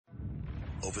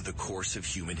over the course of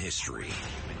human history.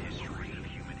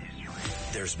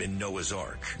 There's been Noah's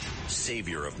Ark,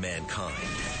 savior of mankind.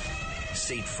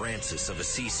 St. Francis of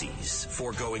Assisi,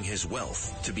 foregoing his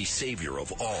wealth to be savior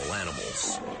of all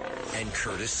animals. And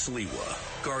Curtis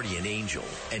Sliwa, guardian angel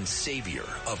and savior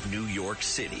of New York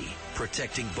City,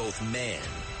 protecting both man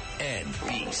and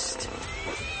beast.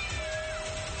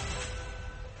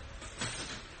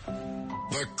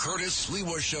 The Curtis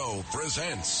Sliwa Show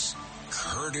presents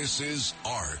Curtis's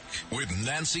Ark with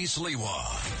Nancy Sliwa.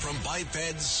 From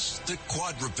bipeds to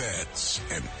quadrupeds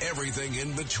and everything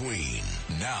in between.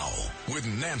 Now, with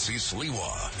Nancy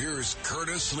Sliwa, here's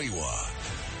Curtis Sliwa.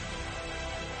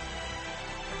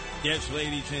 Yes,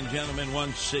 ladies and gentlemen,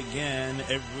 once again,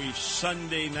 every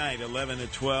Sunday night, 11 to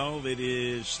 12, it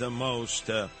is the most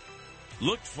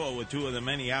looked forward to of the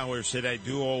many hours that I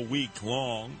do all week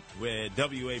long, where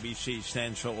WABC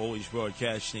stands for Always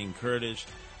Broadcasting Curtis.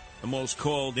 The most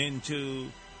called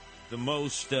into, the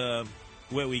most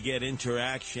where we get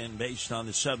interaction based on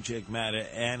the subject matter,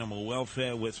 animal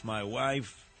welfare, with my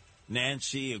wife,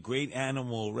 Nancy, a great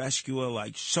animal rescuer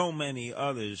like so many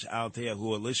others out there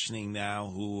who are listening now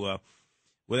who,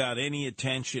 without any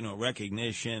attention or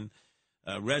recognition,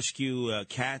 rescue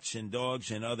cats and dogs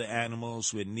and other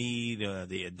animals with need.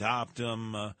 They adopt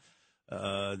them.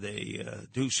 They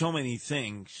do so many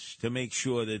things to make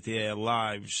sure that their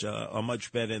lives are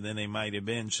much better than they might have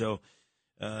been. So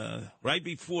right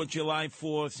before July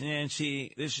 4th,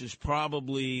 Nancy, this is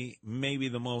probably maybe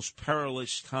the most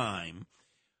perilous time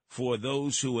for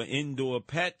those who are indoor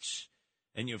pets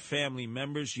and your family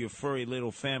members, your furry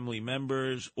little family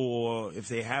members, or if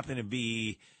they happen to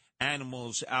be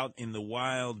animals out in the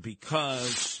wild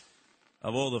because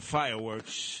of all the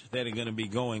fireworks that are going to be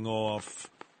going off.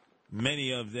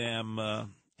 Many of them,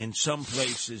 in some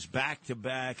places,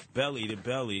 back-to-back,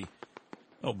 belly-to-belly.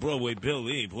 Oh, Broadway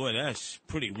Billy, boy, that's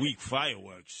pretty weak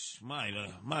fireworks. My,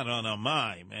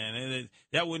 man.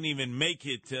 That wouldn't even make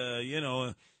it,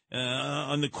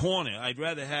 on the corner. I'd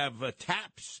rather have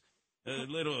taps,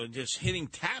 just hitting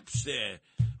taps there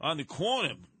on the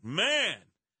corner. Man,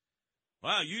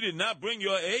 wow, you did not bring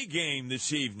your A game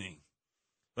this evening.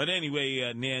 But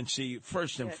anyway, Nancy,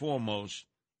 first and foremost,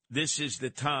 this is the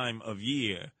time of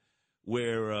year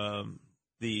where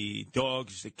the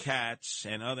dogs, the cats,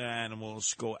 and other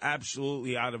animals go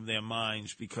absolutely out of their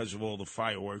minds because of all the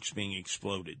fireworks being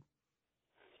exploded.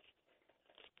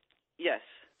 Yes.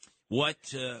 What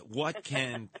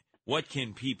can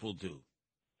people do?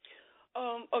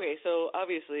 Okay, so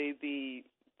obviously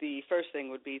the first thing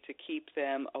would be to keep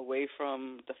them away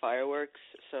from the fireworks.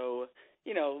 So,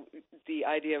 the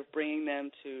idea of bringing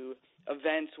them to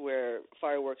events where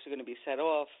fireworks are going to be set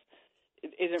off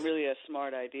isn't really a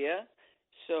smart idea.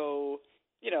 So,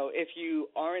 if you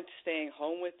aren't staying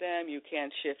home with them, you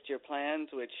can't shift your plans,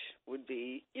 which would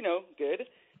be, good.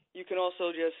 You can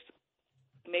also just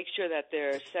make sure that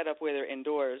they're set up where they're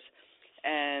indoors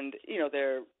and,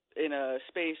 they're in a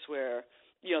space where,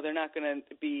 they're not going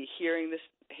to be hearing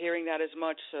that as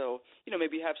much. So,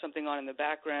 maybe have something on in the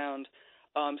background,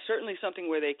 certainly something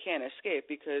where they can't escape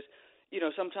because,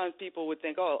 sometimes people would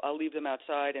think, oh, I'll leave them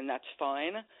outside and that's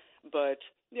fine. But,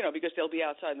 because they'll be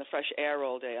outside in the fresh air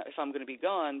all day if I'm going to be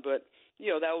gone. But,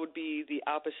 that would be the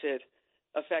opposite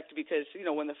effect because,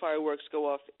 when the fireworks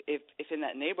go off, if in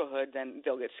that neighborhood, then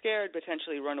they'll get scared,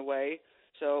 potentially run away.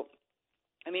 So,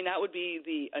 that would be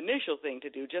the initial thing to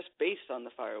do just based on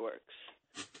the fireworks.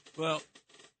 Well,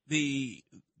 the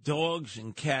dogs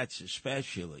and cats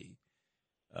especially,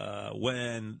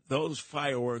 when those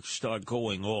fireworks start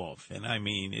going off, and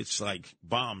it's like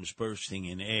bombs bursting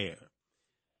in air.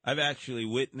 I've actually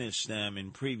witnessed them in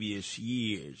previous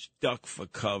years duck for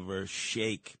cover,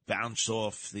 shake, bounce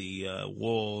off the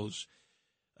walls,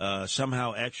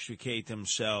 somehow extricate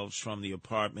themselves from the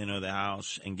apartment or the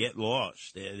house and get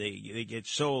lost. They get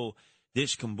so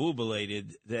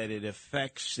discombobulated that it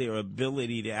affects their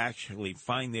ability to actually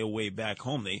find their way back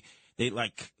home. They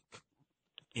like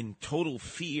in total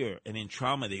fear and in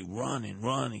trauma, they run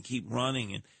and keep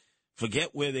running and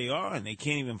forget where they are, and they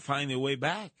can't even find their way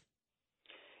back.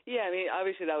 Yeah,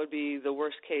 obviously that would be the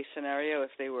worst case scenario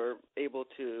if they were able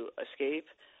to escape.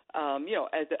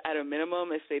 At a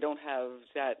minimum, if they don't have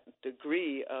that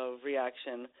degree of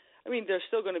reaction, they're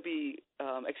still going to be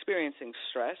experiencing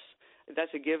stress.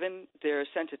 That's a given. Their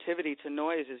sensitivity to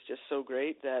noise is just so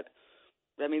great that,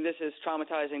 this is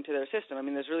traumatizing to their system.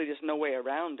 There's really just no way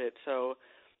around it. So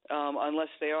unless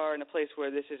they are in a place where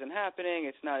this isn't happening,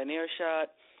 it's not an earshot,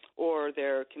 or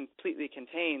they're completely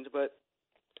contained. But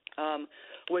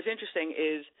what's interesting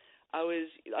is I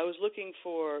was looking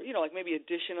for, maybe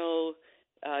additional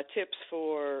tips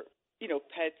for,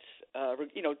 pets,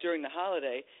 during the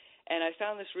holiday. And I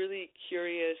found this really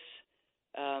curious,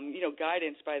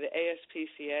 guidance by the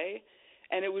ASPCA.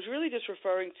 And it was really just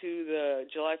referring to the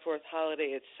July 4th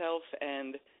holiday itself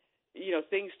and,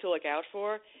 things to look out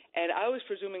for. And I was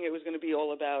presuming it was going to be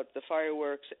all about the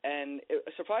fireworks. And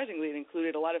surprisingly, it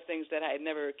included a lot of things that I had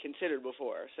never considered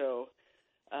before. So,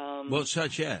 well,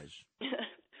 such as?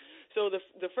 So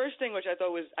the first thing, which I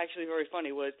thought was actually very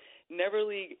funny, was never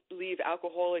leave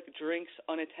alcoholic drinks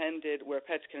unattended where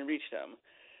pets can reach them.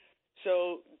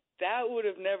 So that would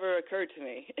have never occurred to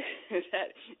me.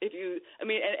 That if you,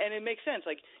 and it makes sense.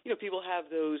 Like, people have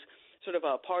those sort of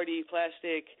party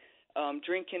plastic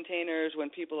drink containers when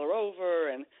people are over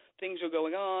and things are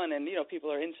going on, and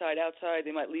people are inside, outside.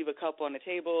 They might leave a cup on the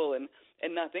table and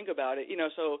not think about it.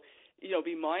 So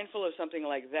be mindful of something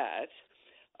like that.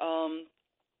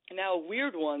 Now,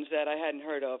 weird ones that I hadn't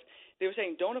heard of. They were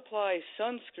saying don't apply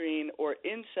sunscreen or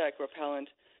insect repellent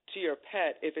to your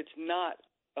pet if it's not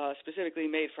specifically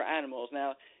made for animals.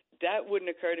 Now, that wouldn't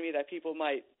occur to me that people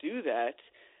might do that,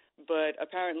 but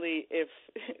apparently if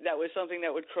that was something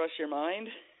that would cross your mind,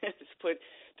 to put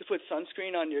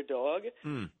sunscreen on your dog,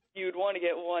 you'd want to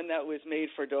get one that was made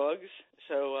for dogs.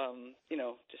 So,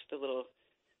 just a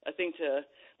thing to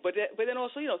 – but then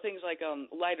also, things like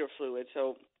lighter fluid.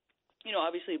 So,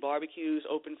 obviously barbecues,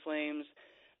 open flames,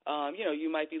 you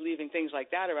might be leaving things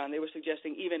like that around. They were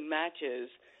suggesting even matches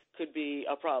could be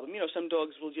a problem. Some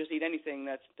dogs will just eat anything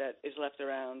that is left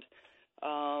around.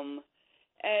 And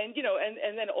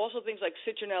then also things like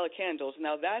citronella candles.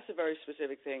 Now, that's a very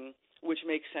specific thing, which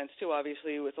makes sense, too,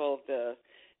 obviously, with all of the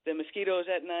mosquitoes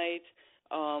at night.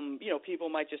 People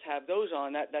might just have those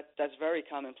on. That's very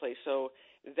commonplace. So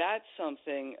that's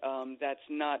something that's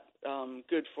not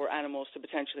good for animals to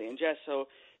potentially ingest. So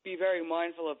be very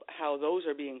mindful of how those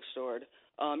are being stored,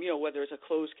 whether it's a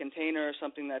closed container or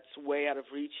something that's way out of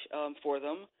reach for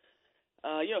them.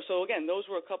 So, again, those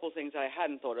were a couple things I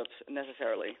hadn't thought of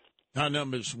necessarily. Our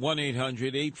number's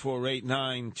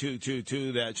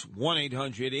 1-800-848-9222. That's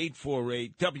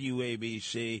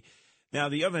 1-800-848-WABC. Now,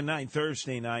 the other night,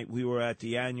 Thursday night, we were at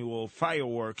the annual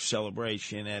fireworks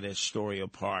celebration at Astoria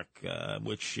Park,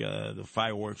 which the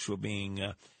fireworks were being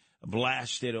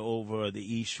blasted over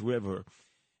the East River.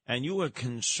 And you were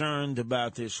concerned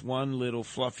about this one little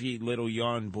fluffy little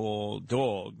yarn ball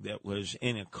dog that was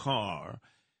in a car,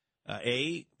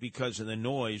 A, because of the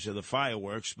noise of the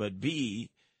fireworks, but B,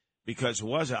 because it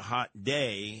was a hot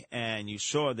day and you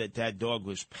saw that dog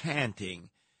was panting.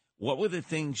 What were the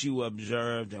things you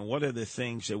observed, and what are the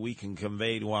things that we can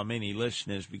convey to our many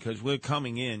listeners? Because we're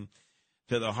coming in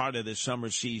to the heart of the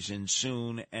summer season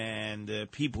soon, and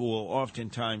people will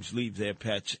oftentimes leave their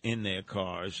pets in their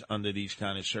cars under these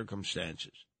kind of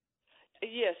circumstances.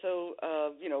 Yeah, so,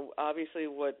 obviously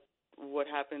what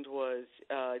happened was,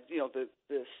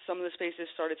 some of the spaces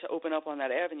started to open up on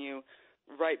that avenue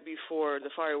right before the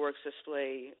fireworks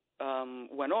display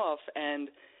went off,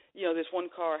 and, this one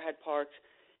car had parked.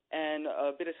 And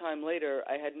a bit of time later,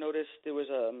 I had noticed there was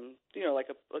like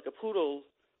a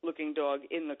poodle-looking dog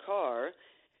in the car.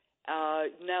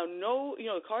 Now,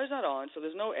 the car's not on, so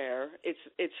there's no air.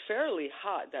 It's fairly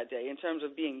hot that day in terms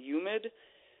of being humid,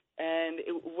 and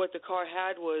what the car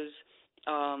had was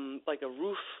like a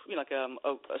roof, like a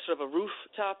sort of a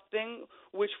rooftop thing,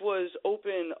 which was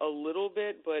open a little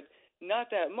bit, but not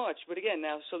that much. But again,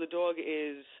 so the dog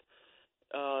is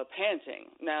panting.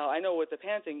 Now, I know what the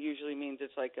panting usually means.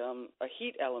 It's like a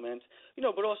heat element,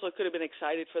 but also it could have been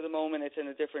excited for the moment. It's in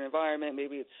a different environment.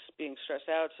 Maybe it's being stressed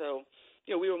out. So,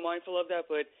 we were mindful of that.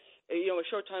 But, a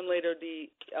short time later, the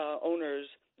owners,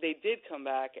 they did come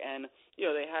back and,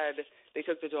 they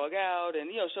took the dog out.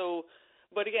 And,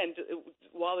 but again,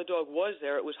 while the dog was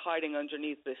there, it was hiding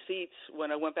underneath the seats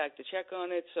when I went back to check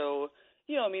on it. So,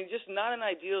 just not an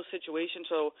ideal situation.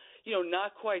 So,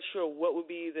 not quite sure what would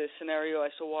be the scenario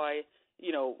as to why,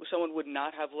 someone would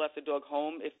not have left the dog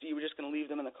home if you were just going to leave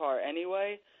them in the car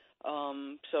anyway.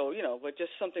 But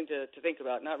just something to think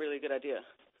about. Not really a good idea.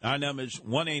 Our number is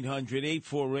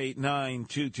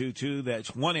 1-800-848-9222.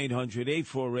 That's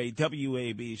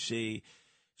 1-800-848-WABC.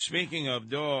 Speaking of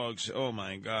dogs, oh,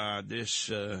 my God, this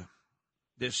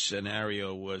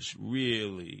scenario was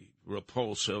really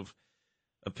repulsive.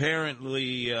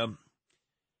 Apparently,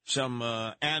 some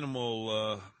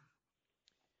animal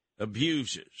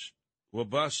abusers were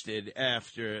busted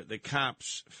after the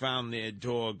cops found their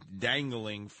dog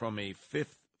dangling from a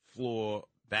fifth-floor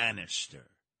banister.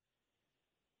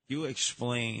 You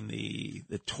explain the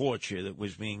torture that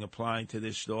was being applied to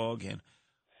this dog, and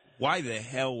why the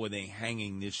hell were they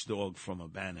hanging this dog from a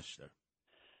banister?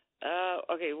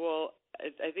 Okay, well,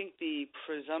 I think the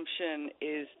presumption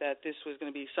is that this was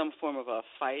going to be some form of a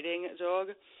fighting dog,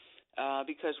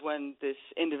 because when this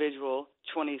individual,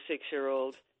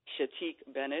 26-year-old Shatik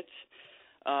Bennett,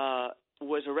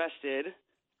 was arrested,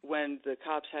 when the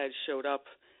cops had showed up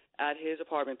at his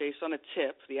apartment based on a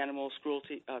tip, the Animal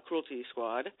Cruelty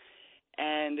Squad,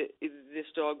 and this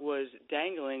dog was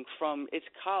dangling from its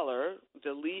collar.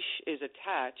 The leash is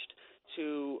attached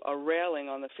to a railing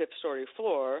on the fifth-story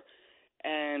floor,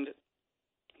 and,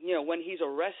 you know, when he's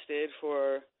arrested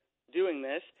for doing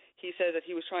this, he says that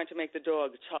he was trying to make the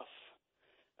dog tough.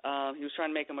 He was trying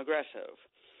to make him aggressive.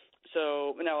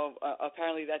 So, now,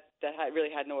 apparently that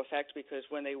really had no effect, because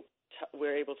when they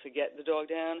were able to get the dog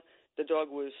down, the dog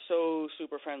was so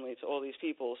super friendly to all these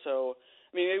people. So,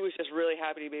 I mean, maybe he was just really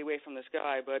happy to be away from this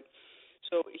guy. But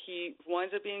so he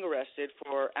winds up being arrested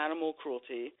for animal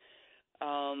cruelty.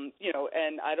 You know,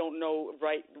 and I don't know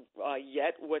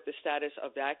yet what the status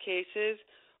of that case is,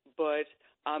 but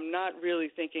I'm not really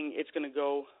thinking it's going to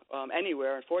go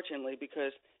anywhere, unfortunately,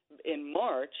 because in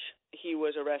March he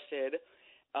was arrested,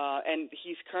 and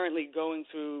he's currently going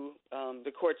through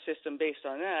the court system based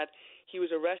on that. He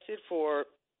was arrested for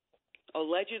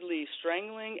allegedly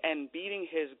strangling and beating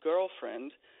his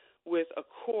girlfriend with a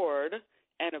cord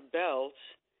and a belt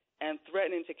and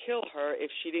threatening to kill her if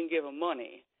she didn't give him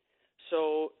money.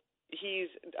 So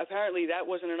apparently that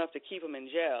wasn't enough to keep him in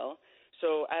jail.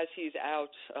 So as he's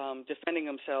out defending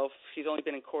himself, he's only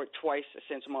been in court twice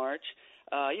since March.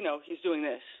 You know, he's doing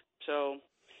this. So.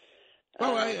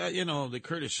 Well, the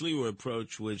Curtis Sliwa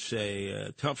approach would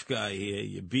say, tough guy here,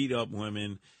 you beat up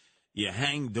women, you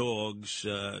hang dogs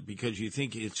because you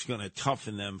think it's going to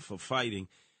toughen them for fighting.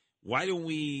 Why don't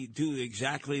we do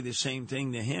exactly the same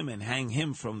thing to him and hang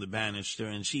him from the banister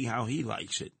and see how he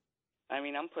likes it? I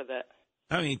mean, I'm for that.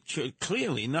 I mean,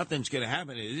 clearly nothing's going to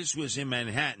happen. This was in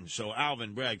Manhattan, so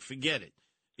Alvin Bragg, forget it.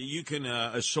 You can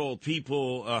assault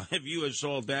people. If you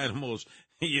assault animals,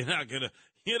 you're not going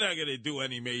to do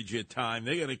any major time.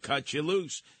 They're going to cut you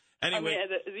loose. Anyway, I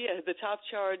mean, the top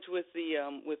charge with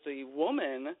the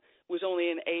woman was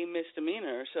only an A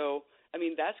misdemeanor. So, I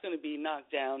mean, that's going to be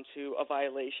knocked down to a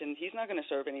violation. He's not going to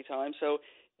serve any time. So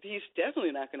he's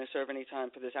definitely not going to serve any time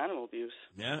for this animal abuse.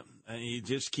 Yeah, and you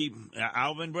just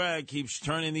Alvin Bragg keeps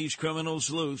turning these criminals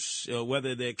loose,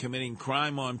 whether they're committing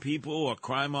crime on people or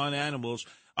crime on animals.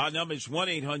 Our number is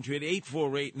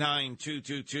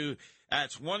 1-800-848-9222.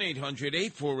 That's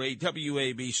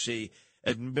 1-800-848-WABC.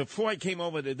 And before I came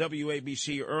over to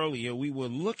WABC earlier, we were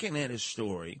looking at a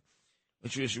story,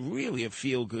 which was really a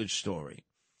feel-good story.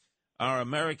 Our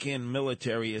American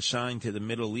military assigned to the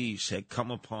Middle East had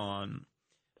come upon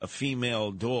a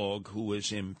female dog who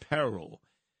was in peril,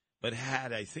 but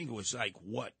had, I think it was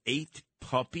 8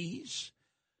 puppies?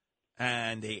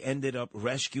 And they ended up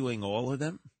rescuing all of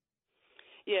them?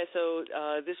 Yeah, so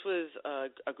this was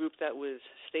a group that was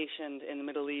stationed in the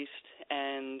Middle East,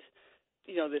 and,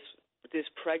 you know, this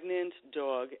pregnant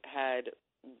dog had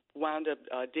wound up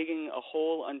digging a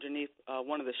hole underneath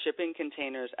one of the shipping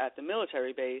containers at the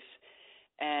military base,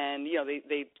 and, you know,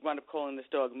 they wound up calling this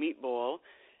dog Meatball,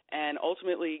 and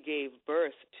ultimately gave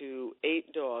birth to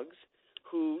 8 dogs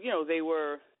who, you know, they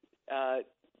were,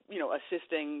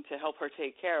 assisting to help her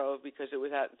take care of because it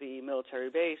was at the military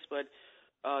base. But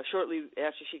shortly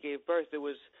after she gave birth, there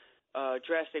was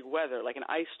drastic weather, like an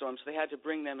ice storm, so they had to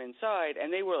bring them inside,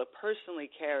 and they were personally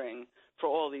caring for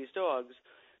all these dogs.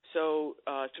 So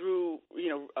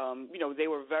they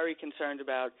were very concerned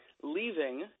about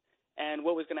leaving and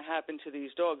what was going to happen to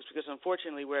these dogs because,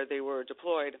 unfortunately, where they were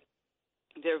deployed,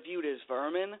 they're viewed as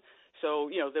vermin. So,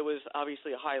 you know, there was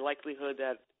obviously a high likelihood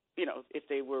that, you know, if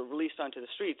they were released onto the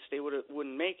streets, they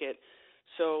wouldn't make it.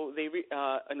 So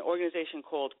an organization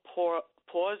called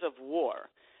Paws of War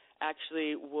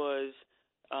actually was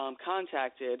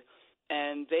contacted,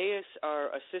 and they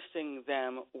are assisting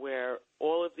them where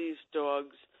all of these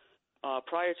dogs,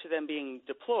 prior to them being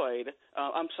deployed,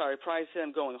 prior to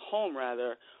them going home,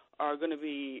 rather, are going to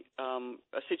be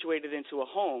situated into a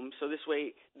home, so this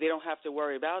way they don't have to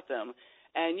worry about them.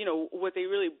 And, you know, what they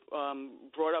really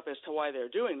brought up as to why they're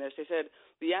doing this, they said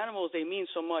the animals, they mean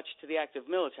so much to the active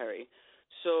military.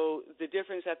 So the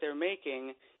difference that they're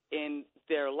making in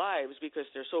their lives, because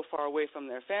they're so far away from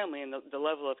their family, and the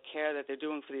level of care that they're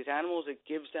doing for these animals, it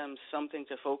gives them something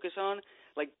to focus on.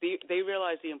 Like, they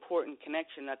realize the important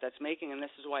connection that's making, and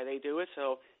this is why they do it.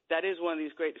 So that is one of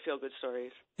these great feel-good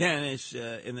stories. Yeah, and it's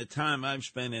in the time I've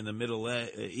spent in the Middle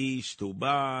East,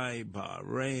 Dubai,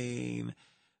 Bahrain,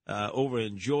 over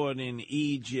in Jordan,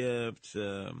 Egypt,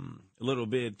 a little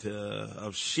bit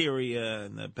of Syria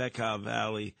and the Bekaa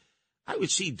Valley, I would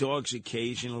see dogs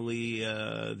occasionally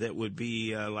that would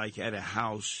be like at a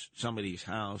house, somebody's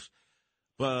house,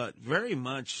 but very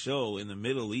much so in the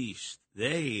Middle East.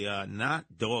 They are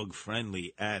not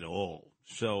dog-friendly at all.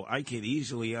 So I could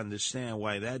easily understand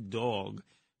why that dog,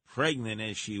 pregnant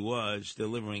as she was,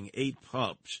 delivering 8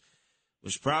 pups,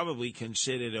 was probably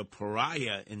considered a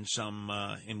pariah in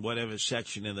in whatever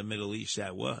section of the Middle East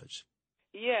that was.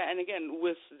 Yeah, and again,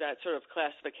 with that sort of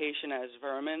classification as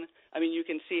vermin, I mean, you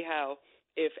can see how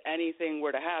if anything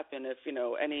were to happen, if,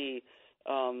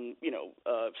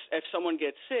 if someone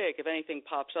gets sick, if anything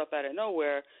pops up out of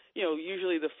nowhere,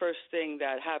 usually the first thing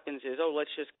that happens is,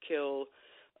 let's just kill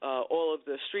all of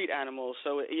the street animals.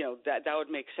 So, that would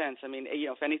make sense. I mean,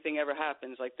 if anything ever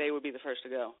happens, like, they would be the first to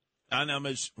go. Our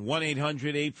number's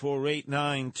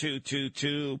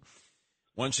 1-800-848-9222.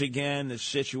 Once again, the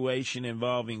situation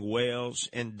involving whales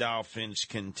and dolphins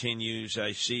continues.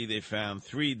 I see they found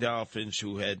 3 dolphins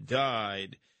who had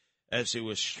died as they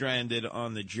were stranded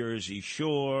on the Jersey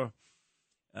shore.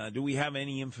 Do we have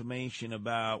any information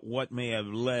about what may have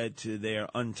led to their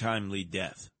untimely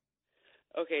death?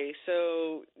 Okay,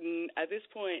 so at this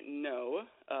point, no,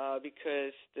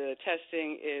 because the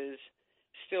testing is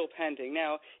still pending.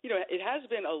 Now, it has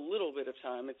been a little bit of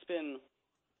time. It's been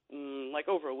like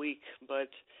over a week, but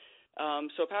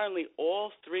so apparently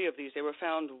all 3 of these, they were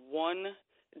found one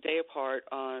day apart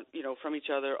from each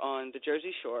other on the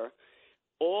Jersey shore.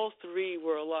 All 3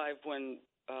 were alive when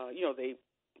they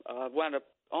wound up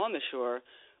on the shore,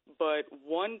 but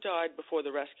one died before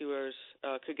the rescuers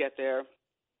could get there.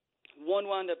 One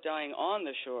wound up dying on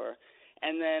the shore,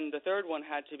 and then the third one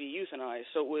had to be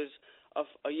euthanized. So it was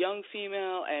a young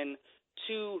female and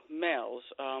 2 males.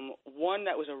 One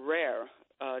that was a rare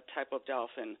type of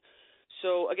dolphin.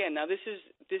 So again, now this is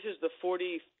the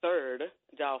 43rd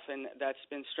dolphin that's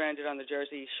been stranded on the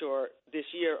Jersey shore this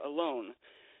year alone.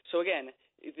 So again,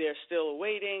 they're still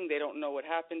waiting. They don't know what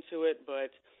happened to it,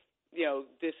 but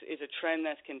this is a trend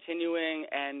that's continuing,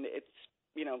 and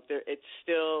it's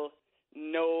still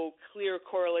no clear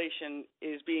correlation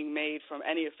is being made from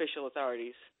any official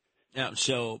authorities. Yeah,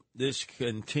 so this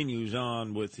continues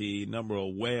on with the number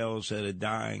of whales that are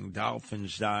dying,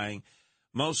 dolphins dying.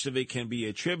 Most of it can be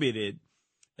attributed,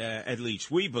 at least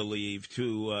we believe,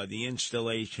 to the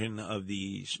installation of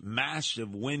these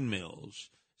massive windmills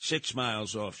 6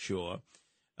 miles offshore.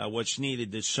 What's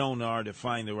needed is sonar to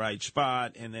find the right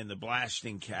spot, and then the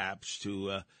blasting caps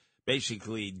to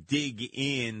basically dig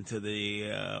into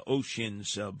the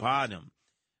ocean's bottom.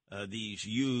 These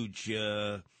huge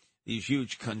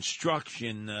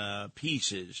construction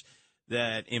pieces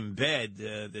that embed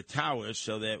the towers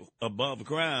so that above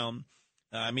the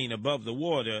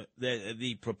water,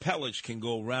 the propellers can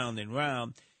go round and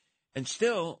round. And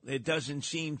still, there doesn't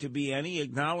seem to be any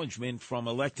acknowledgement from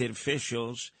elected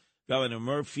officials, Governor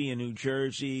Murphy in New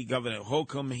Jersey, Governor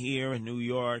Holcomb here in New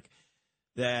York,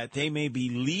 that they may be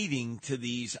leading to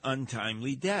these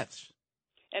untimely deaths.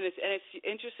 And it's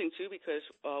interesting, too, because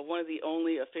one of the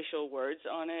only official words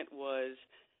on it was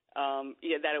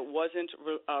that it wasn't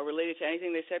related to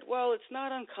anything. They said, well, it's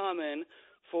not uncommon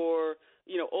for,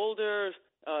 older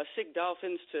sick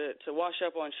dolphins to wash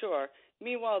up on shore.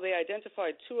 Meanwhile, they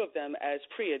identified 2 of them as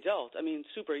pre-adult,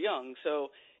 super young.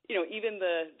 So, even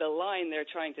the line they're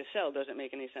trying to sell doesn't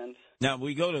make any sense. Now,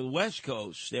 we go to the West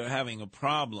Coast. They're having a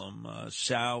problem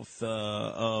south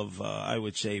of, I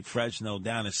would say, Fresno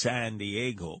down to San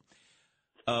Diego,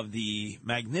 of the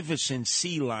magnificent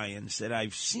sea lions that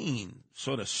I've seen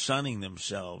sort of sunning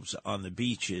themselves on the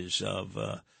beaches of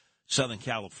Southern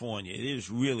California. It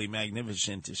is really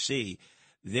magnificent to see.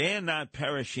 They're not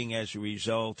perishing as a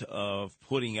result of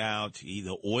putting out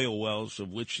either oil wells, of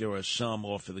which there are some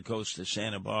off of the coast of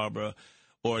Santa Barbara,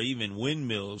 or even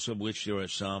windmills, of which there are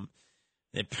some.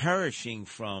 They're perishing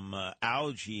from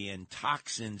algae and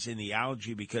toxins in the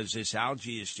algae because this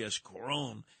algae has just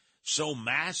grown so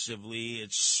massively.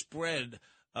 It's spread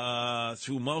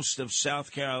through most of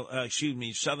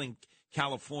Southern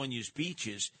California's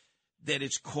beaches, that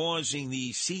it's causing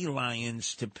the sea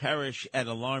lions to perish at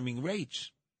alarming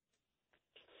rates.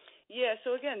 Yeah,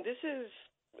 so again, this is,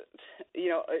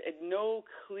 no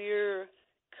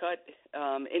clear-cut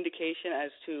indication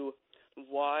as to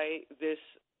why this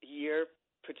year,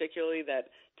 particularly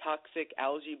that toxic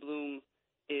algae bloom,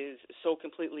 is so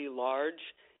completely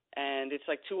large. And it's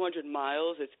like 200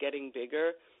 miles. It's getting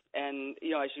bigger. And,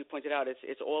 as you pointed out,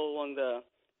 it's all along the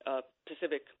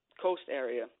Pacific coast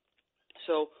area.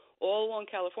 So all along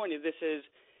California, this is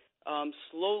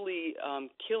slowly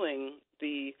killing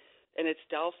and it's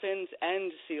dolphins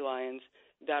and sea lions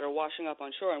that are washing up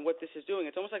on shore. And what this is doing,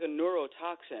 it's almost like a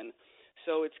neurotoxin.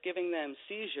 So it's giving them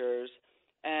seizures,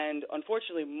 and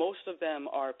unfortunately, most of them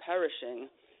are perishing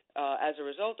as a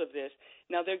result of this.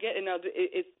 Now they're getting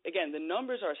again, the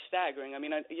numbers are staggering. I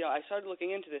mean, I started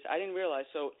looking into this. I didn't realize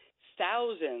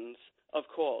thousands of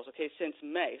calls. Okay, since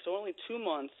May, so only 2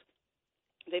 months,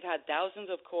 they've had thousands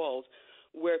of calls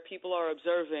where people are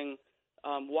observing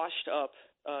washed up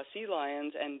sea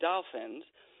lions and dolphins,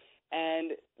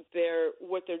 and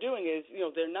what they're doing is,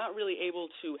 they're not really able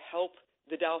to help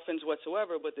the dolphins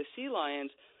whatsoever, but the sea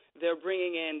lions, they're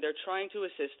trying to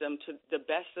assist them to the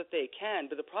best that they can.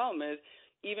 But the problem is,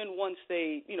 even once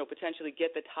they, potentially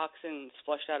get the toxins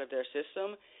flushed out of their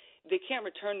system, they can't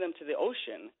return them to the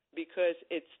ocean because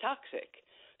it's toxic.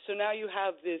 So now you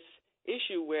have this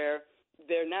issue where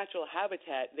their natural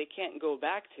habitat they can't go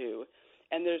back to,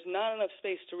 and there's not enough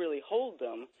space to really hold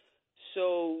them.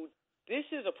 So this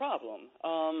is a problem.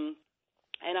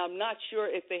 And I'm not sure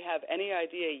if they have any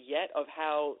idea yet of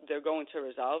how they're going to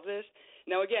resolve this.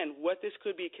 Now, again, what this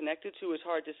could be connected to is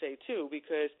hard to say, too,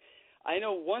 because I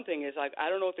know one thing is, I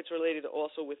don't know if it's related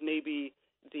also with maybe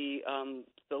the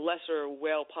lesser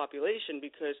whale population,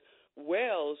 because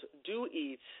whales do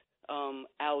eat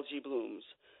algae blooms.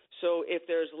 So if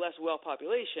there's less whale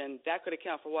population, that could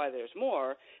account for why there's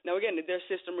more. Now, again, their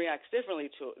system reacts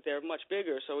differently to it. They're much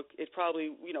bigger, so it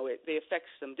probably, they affects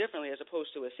them differently as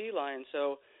opposed to a sea lion.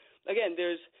 So, again,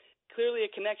 there's clearly a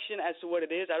connection as to what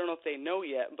it is. I don't know if they know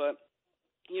yet, but,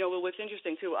 what's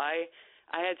interesting, too, I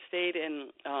had stayed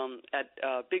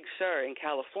at Big Sur in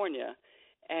California,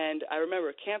 and I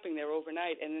remember camping there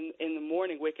overnight, and in the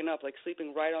morning waking up, like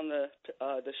sleeping right on the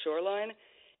shoreline.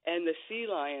 And the sea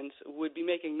lions would be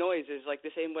making noises like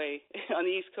the same way on the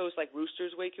East Coast, like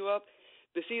roosters wake you up.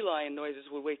 The sea lion noises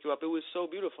would wake you up. It was so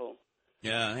beautiful.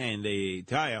 Yeah, and they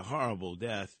die a horrible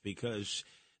death because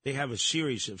they have a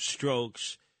series of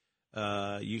strokes.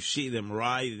 You see them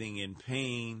writhing in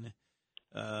pain.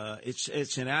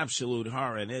 It's an absolute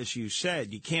horror. And as you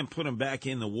said, you can't put them back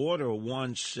in the water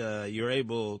once you're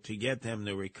able to get them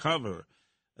to recover.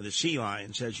 The sea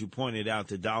lions, as you pointed out,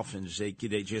 the dolphins, they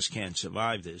just can't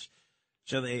survive this.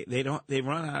 So they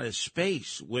run out of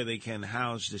space where they can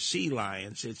house the sea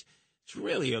lions. It's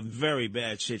really a very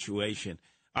bad situation.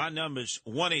 Our number's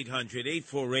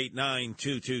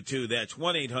 1-800-848-9222. That's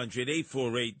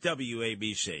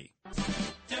 1-800-848-WABC.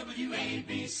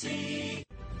 WABC.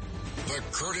 The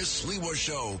Curtis Sliwa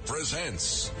Show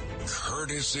presents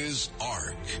Curtis's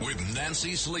Ark with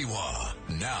Nancy Sliwa.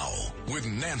 Now, with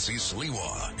Nancy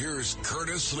Sliwa, here's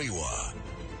Curtis Sliwa.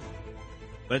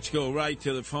 Let's go right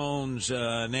to the phones,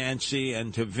 Nancy,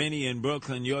 and to Vinny in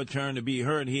Brooklyn. Your turn to be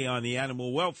heard here on the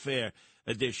Animal Welfare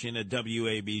edition of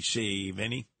WABC.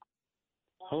 Vinny?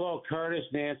 Hello, Curtis,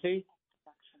 Nancy.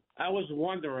 I was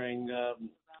wondering,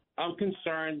 I'm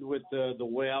concerned with the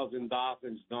whales and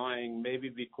dolphins dying, maybe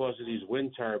because of these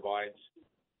wind turbines.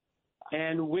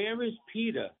 And where is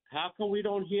PETA? How come we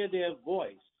don't hear their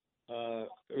voice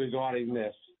regarding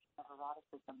this?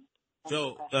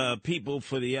 So people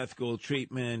for the ethical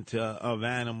treatment of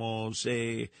animals,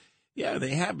 they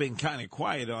have been kind of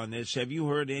quiet on this. Have you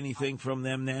heard anything from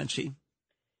them, Nancy?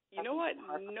 You know what?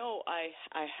 No, I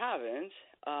haven't.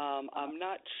 I'm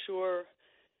not sure.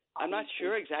 I'm not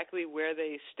sure exactly where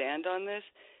they stand on this.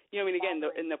 Again,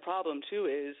 the problem, too,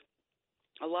 is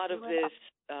a lot of this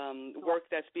work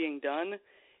that's being done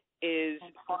is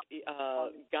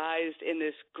guised in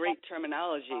this great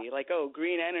terminology, like,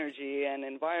 green energy and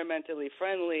environmentally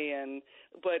friendly,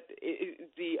 but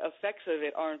the effects of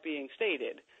it aren't being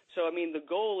stated. So, the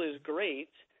goal is great,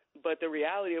 but the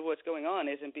reality of what's going on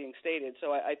isn't being stated.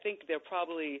 So I think they're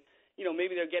probably,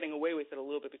 maybe they're getting away with it a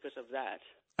little bit because of that.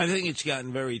 I think it's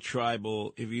gotten very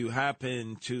tribal. If you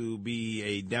happen to be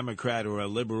a Democrat or a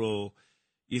liberal,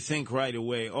 you think right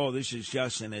away, this is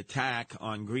just an attack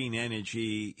on green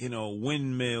energy,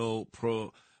 windmill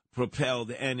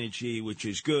propelled energy, which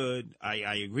is good.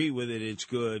 I agree with it. It's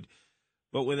good.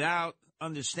 But without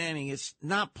understanding, it's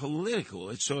not political.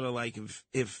 It's sort of like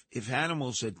if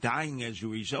animals are dying as a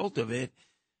result of it,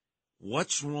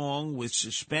 what's wrong with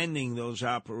suspending those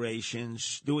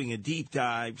operations, doing a deep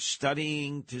dive,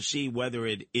 studying to see whether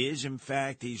it is, in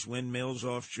fact, these windmills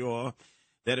offshore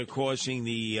that are causing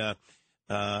the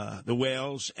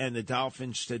whales and the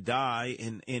dolphins to die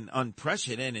in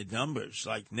unprecedented numbers,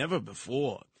 like never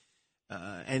before.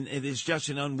 And there's just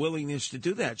an unwillingness to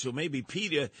do that. So maybe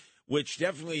PETA, which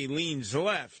definitely leans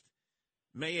left,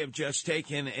 may have just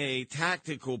taken a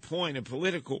tactical point, a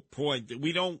political point, that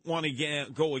we don't want to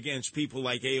go against people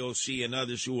like AOC and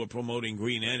others who are promoting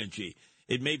green energy.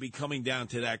 It may be coming down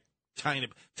to that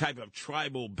type of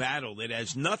tribal battle that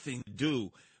has nothing to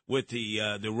do with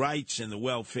the rights and the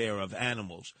welfare of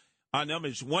animals. Our number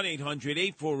is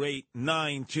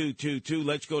 1-800-848-9222.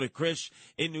 Let's go to Chris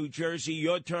in New Jersey.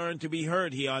 Your turn to be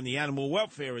heard here on the Animal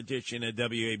Welfare Edition of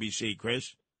WABC.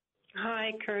 Chris?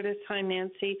 Hi, Curtis. Hi,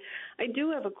 Nancy. I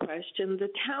do have a question. The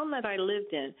town that I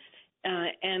lived in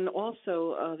and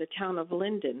also the town of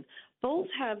Linden both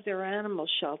have their animal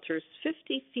shelters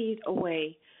 50 feet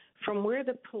away from where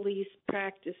the police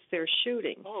practice their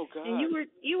shooting. Oh, God. And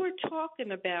you were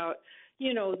talking about,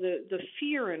 the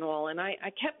fear and all, and I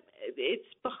kept it's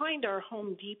behind our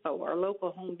Home Depot, our local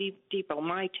Home Depot,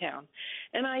 my town.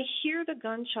 And I hear the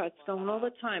gunshots going all the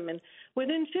time. And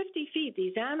within 50 feet,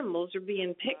 these animals are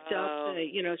being picked up,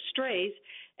 strays,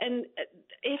 and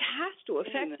it has to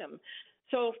affect them.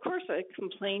 So, of course, I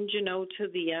complained, to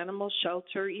the animal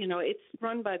shelter. It's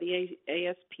run by the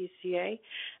ASPCA,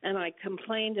 and I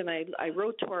complained, and I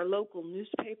wrote to our local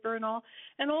newspaper and all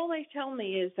they tell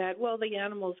me is that, well, the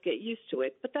animals get used to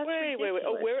it. But that's ridiculous.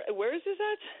 Oh, where is this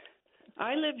at?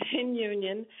 I live in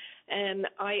Union, and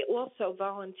I also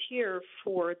volunteer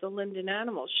for the Linden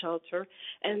Animal Shelter,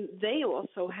 and they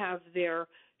also have their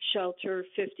shelter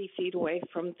 50 feet away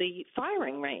from the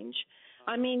firing range.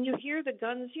 I mean, you hear the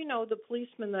guns, the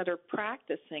policemen that are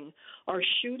practicing are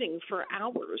shooting for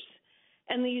hours,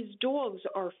 and these dogs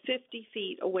are 50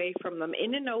 feet away from them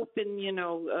in an open,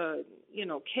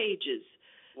 cages.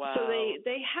 Wow. So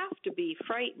they have to be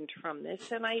frightened from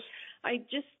this, and I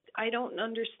don't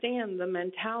understand the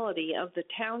mentality of the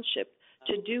township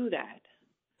to do that.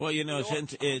 Well,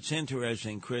 it's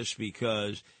interesting, Chris,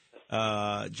 because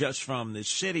just from the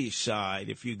city side,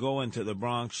 if you go into the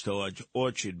Bronx to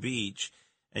Orchard Beach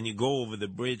and you go over the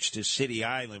bridge to City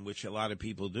Island, which a lot of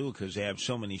people do because they have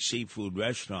so many seafood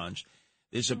restaurants,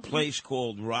 there's a place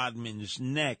called Rodman's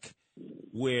Neck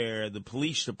where the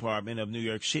police department of New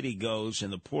York City goes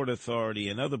and the Port Authority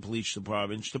and other police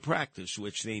departments to practice,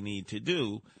 which they need to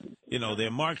do,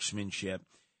 their marksmanship.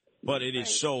 But it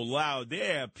is so loud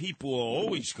there, people are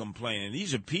always complaining.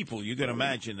 These are people, you can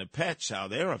imagine the pets, how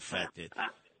they're affected.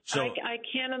 So I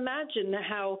can't imagine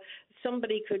how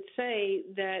somebody could say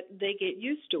that they get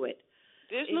used to it.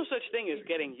 There's no such thing as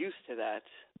getting used to that.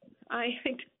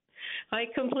 I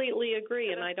completely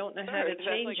agree, and I don't know how to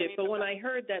change it. But when I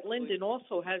heard that Linden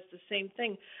also has the same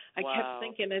thing, I kept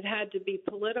thinking it had to be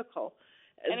political.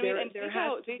 And think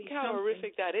how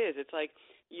horrific that is. It's like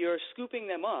you're scooping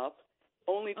them up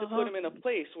only to put them in a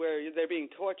place where they're being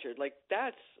tortured. Like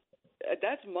that's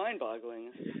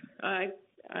mind-boggling. I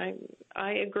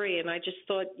agree, and I just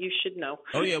thought you should know.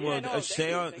 Oh yeah, well,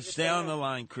 stay on the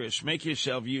line, Chris. Make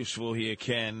yourself useful here,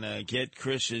 Ken. Get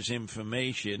Chris's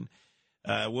information.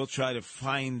 We'll try to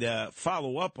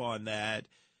follow up on that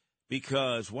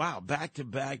because, wow,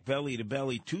 back-to-back,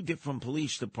 belly-to-belly, two different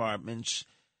police departments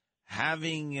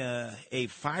having a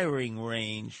firing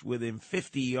range within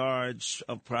 50 yards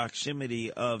of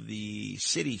proximity of the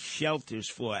city shelters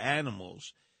for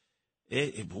animals.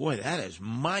 Boy, that is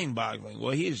mind-boggling.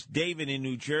 Well, here's David in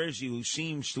New Jersey who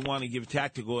seems to want to give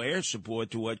tactical air support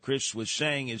to what Chris was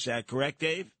saying. Is that correct,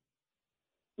 Dave?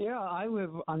 Yeah, I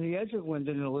live on the edge of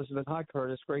Linden and Elizabeth. Hi,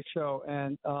 Curtis. Great show.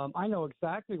 And I know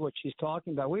exactly what she's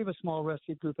talking about. We have a small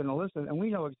rescue group in Elizabeth, and we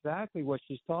know exactly what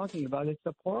she's talking about. It's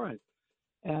abhorrent.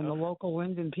 And the local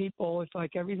Linden people, it's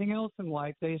like everything else in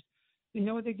life. You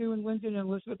know what they do in Linden and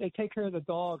Elizabeth? They take care of the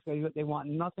dogs. They want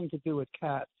nothing to do with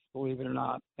cats, believe it or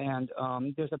not. And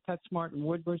there's a PetSmart in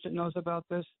Woodbridge that knows about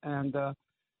this. And,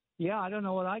 I don't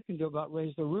know what I can do about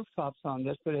raise the rooftops on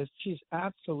this, but she's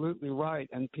absolutely right.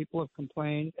 And people have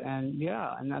complained. And,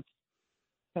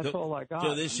 that's all I got.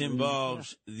 So this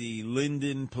involves the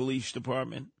Linden Police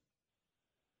Department?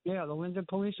 Yeah, the Linden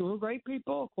Police. We're great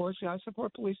people, of course. I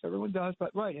support police. Everyone does. But,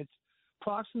 right, it's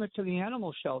proximate to the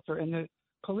animal shelter. And the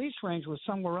police range was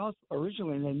somewhere else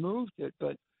originally, and they moved it.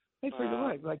 But they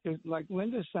figured, like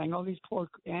Linda's saying, all these poor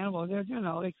animals, they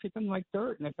treat them like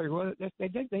dirt. And they figure, well,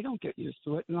 they don't get used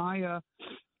to it. And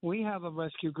we have a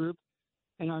rescue group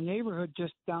in our neighborhood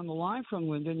just down the line from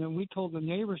Linden, and we told the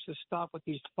neighbors to stop with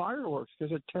these fireworks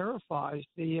because it terrifies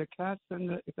the cats and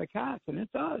the cats, and it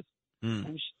does.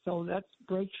 And so that's a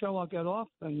great show. I'll get off.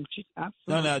 And she's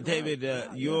absolutely No, David,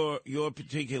 your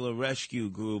particular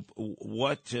rescue group,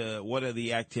 what are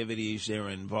the activities they're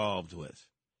involved with?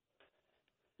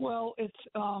 Well, it's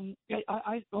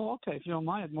okay. If you don't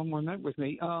mind, one more minute with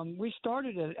me. We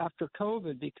started it after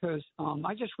COVID because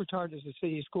I just retired as a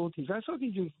city school teacher. I spoke to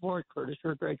you before, Curtis.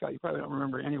 You're a great guy. You probably don't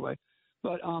remember it anyway.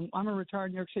 But I'm a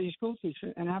retired New York City school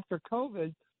teacher, and after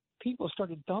COVID, people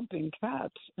started dumping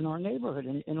cats in our neighborhood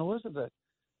in Elizabeth,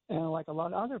 and like a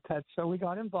lot of other pets. So we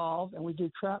got involved, and we do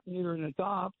trap, neuter, and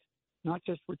adopt, not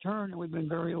just return. And we've been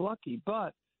very lucky.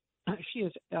 But she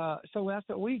is so that's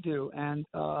what we do, and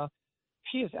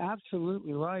she is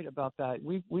absolutely right about that.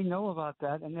 We know about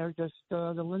that, and they're just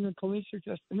the Linden police are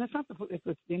just, and that's not it's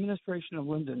the administration of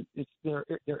Linden. It's their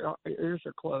ears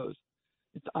are closed.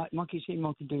 It's monkey see,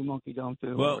 monkey do, monkey don't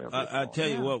do. Well, I'll tell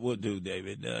you what we'll do,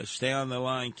 David. Stay on the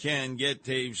line. Ken, get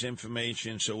Dave's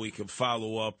information so we can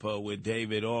follow up with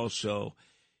David also.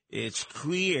 It's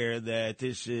clear that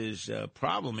this is a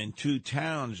problem in two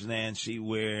towns, Nancy,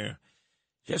 where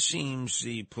just seems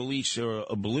the police are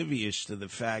oblivious to the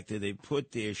fact that they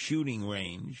put their shooting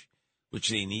range, which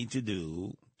they need to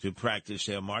do to practice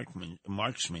their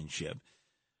marksmanship,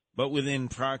 but within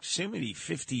proximity,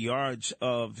 50 yards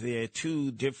of their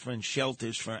two different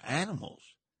shelters for animals.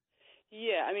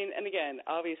 Yeah, I mean, and again,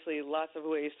 obviously lots of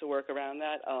ways to work around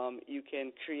that. You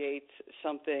can create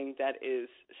something that is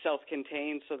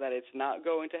self-contained so that it's not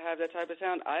going to have that type of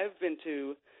sound. I've been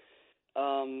to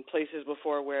places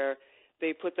before where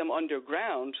they put them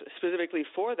underground specifically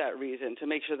for that reason, to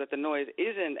make sure that the noise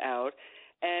isn't out.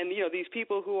 And, these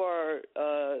people who are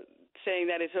saying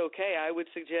that it's okay, I would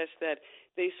suggest that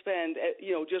they spend,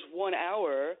 just 1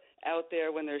 hour out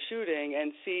there when they're shooting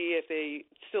and see if they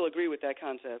still agree with that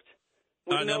concept.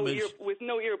 With no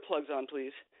earplugs on,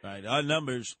 please. Right. Our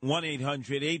number's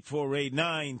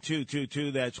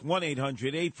 1-800-848-9222. That's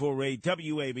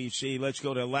 1-800-848-WABC. Let's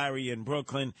go to Larry in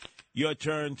Brooklyn. Your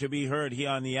turn to be heard here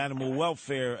on the Animal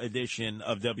Welfare edition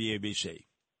of WABC.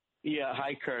 Yeah.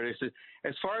 Hi, Curtis.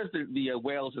 As far as the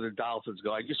whales and the dolphins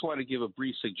go, I just want to give a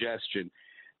brief suggestion.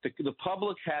 The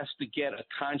public has to get a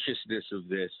consciousness of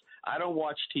this. I don't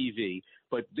watch TV,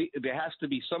 but there has to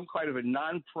be some kind of a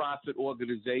nonprofit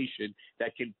organization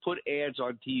that can put ads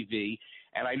on TV.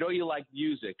 And I know you like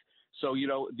music. So,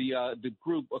 the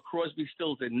group Crosby,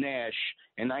 Stills, and Nash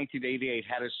in 1988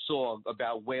 had a song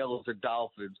about whales and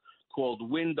dolphins called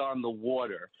Wind on the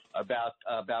Water, about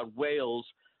whales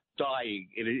dying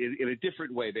in a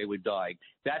different way they were dying.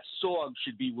 That song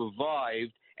should be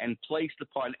revived and placed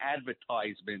upon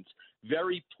advertisements,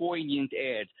 very poignant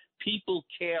ads. People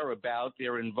care about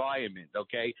their environment,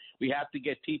 okay? We have to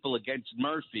get people against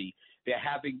Murphy. They're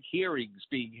having hearings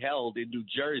being held in New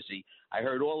Jersey. I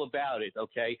heard all about it,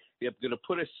 okay? They're going to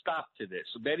put a stop to this.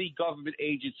 Many government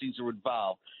agencies are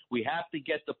involved. We have to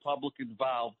get the public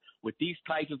involved with these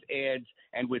type of ads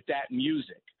and with that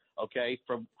music, okay,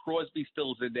 from Crosby,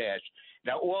 Stills, and Nash.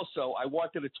 Now, also, I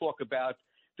wanted to talk about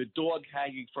the dog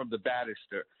hanging from the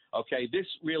banister. Okay, this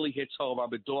really hits home.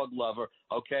 I'm a dog lover.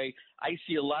 Okay, I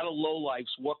see a lot of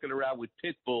lowlifes walking around with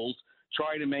pit bulls,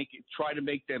 trying to make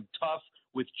them tough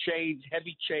with chains,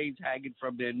 heavy chains hanging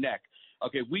from their neck.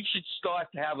 Okay, we should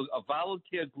start to have a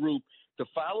volunteer group to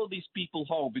follow these people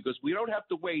home, because we don't have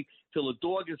to wait till a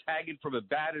dog is hanging from a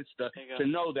banister to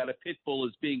know that a pit bull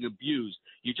is being abused.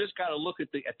 You just got to look at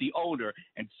the owner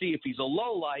and see if he's a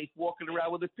lowlife walking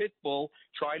around with a pit bull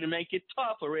trying to make it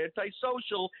tough or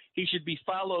antisocial. He should be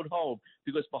followed home,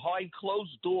 because behind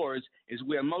closed doors is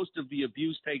where most of the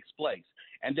abuse takes place.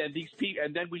 And then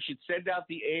we should send out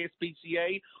the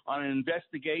ASPCA on an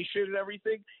investigation and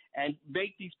everything, and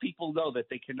make these people know that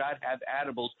they cannot have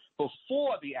animals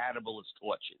before the animal is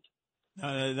tortured.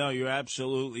 No, you're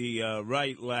absolutely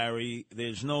right, Larry.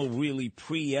 There's no really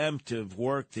preemptive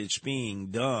work that's being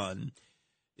done.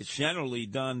 It's generally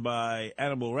done by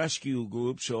animal rescue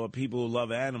groups or people who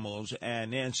love animals. And,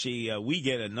 Nancy, we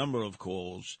get a number of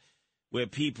calls where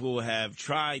people have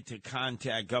tried to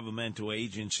contact governmental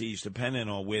agencies, depending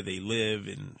on where they live,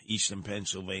 in eastern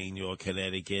Pennsylvania or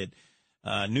Connecticut,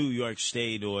 New York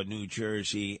State or New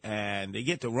Jersey, and they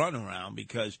get the runaround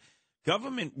because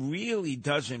government really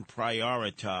doesn't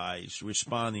prioritize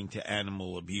responding to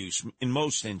animal abuse in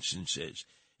most instances.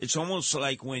 It's almost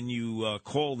like when you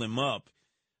call them up,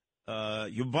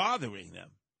 you're bothering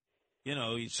them.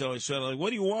 So it's sort of like,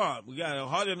 what do you want? We got a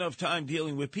hard enough time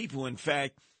dealing with people. In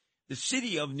fact, the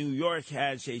city of New York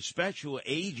has a special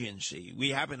agency.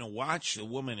 We happened to watch the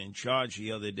woman in charge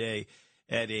the other day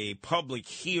at a public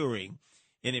hearing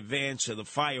in advance of the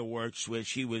fireworks, where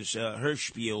she was, her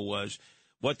spiel was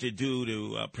what to do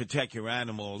to protect your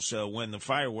animals when the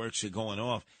fireworks are going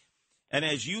off. And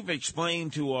as you've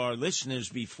explained to our listeners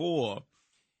before,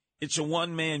 it's a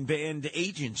one-man band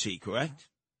agency, correct?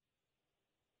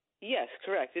 Yes,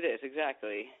 correct. It is,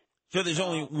 exactly. So there's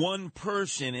only one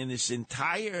person in this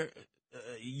entire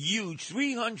huge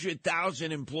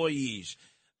 300,000 employees.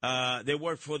 They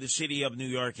work for the city of New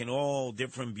York in all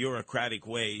different bureaucratic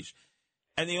ways.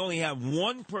 And they only have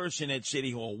one person at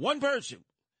City Hall, one person,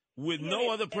 with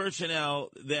no other personnel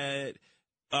that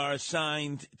are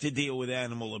assigned to deal with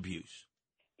animal abuse.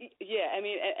 Yeah, I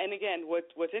mean, and again,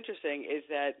 what's interesting is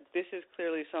that this is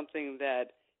clearly something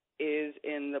that is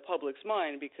in the public's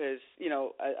mind because,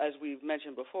 as we've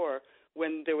mentioned before,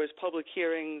 when there was public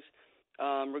hearings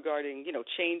regarding,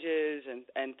 changes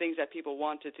and things that people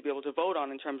wanted to be able to vote on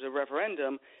in terms of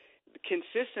referendum,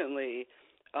 consistently,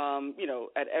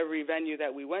 at every venue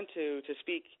that we went to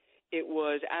speak, it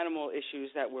was animal issues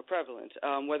that were prevalent,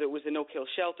 whether it was the no-kill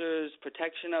shelters,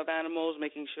 protection of animals,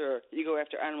 making sure you go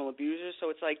after animal abusers. So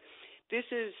it's like this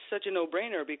is such a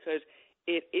no-brainer because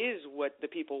it is what the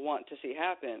people want to see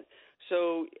happen.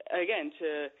 So, again,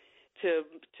 to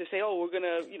say, oh, we're going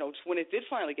to, when it did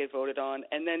finally get voted on,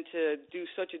 and then to do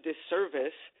such a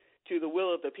disservice to the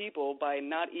will of the people by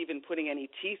not even putting any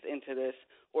teeth into this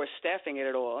or staffing it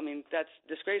at all. I mean, that's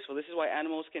disgraceful. This is why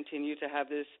animals continue to have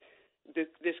this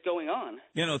going on.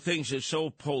 Things are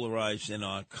so polarized in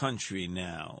our country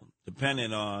now,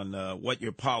 depending on what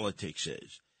your politics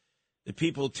is. The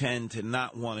people tend to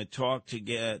not want to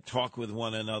talk with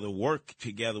one another, work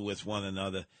together with one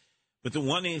another. But the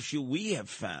one issue we have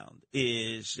found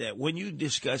is that when you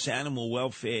discuss animal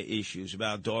welfare issues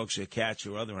about dogs or cats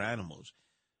or other animals,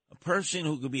 a person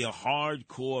who could be a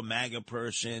hardcore MAGA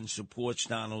person, supports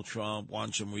Donald Trump,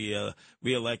 wants him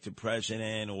reelected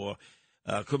president, or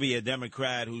could be a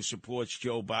Democrat who supports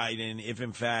Joe Biden if,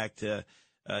 in fact,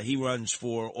 he runs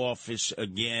for office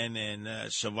again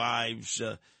and survives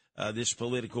this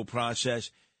political process.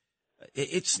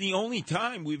 It's the only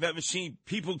time we've ever seen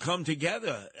people come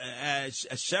together as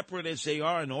separate as they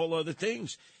are in all other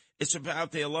things. It's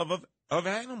about their love of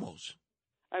animals.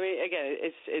 I mean, again,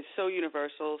 it's so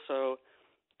universal. So,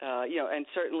 and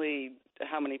certainly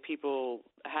how many people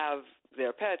have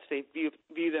their pets, they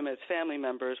view them as family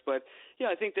members. But,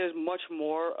 I think there's much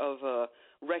more of a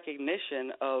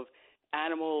recognition of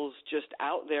animals just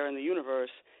out there in the universe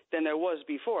than there was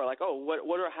before. Like, oh,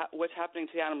 what's happening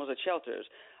to the animals at shelters?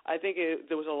 I think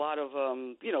there was a lot of,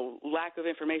 lack of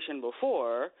information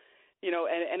before,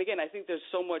 and again, I think there's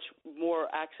so much more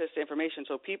access to information.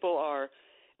 So people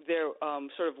their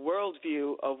sort of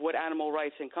worldview of what animal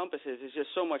rights encompasses is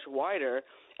just so much wider,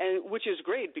 and which is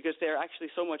great because they're actually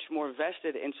so much more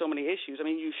vested in so many issues. I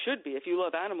mean, you should be. If you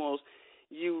love animals,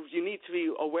 you need to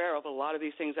be aware of a lot of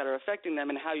these things that are affecting them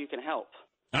and how you can help.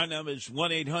 Our number is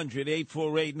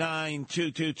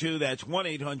 1-800-848-9222. That's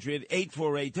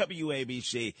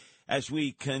 1-800-848-WABC as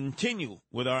we continue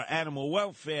with our Animal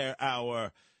Welfare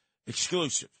Hour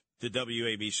exclusive to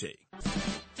WABC.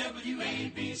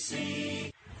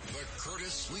 WABC. The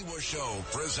Curtis Sliwa Show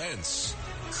presents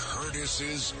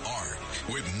Curtis's Ark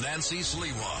with Nancy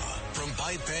Sliwa. From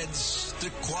bipeds to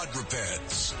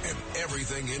quadrupeds and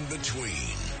everything in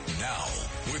between. Now,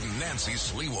 with Nancy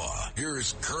Sliwa,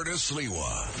 here's Curtis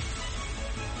Sliwa.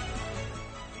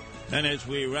 And as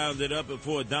we round it up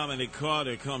before Dominic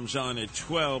Carter comes on at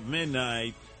 12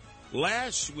 midnight,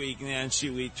 last week, Nancy,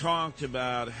 we talked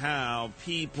about how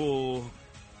people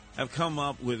have come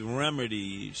up with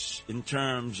remedies in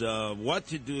terms of what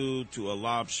to do to a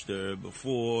lobster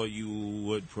before you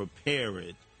would prepare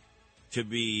it to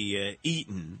be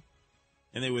eaten.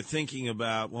 And they were thinking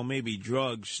about, well, maybe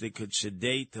drugs that could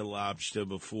sedate the lobster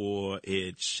before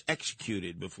it's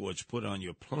executed, before it's put on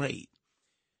your plate.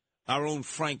 Our own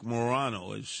Frank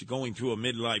Morano is going through a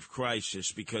midlife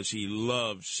crisis because he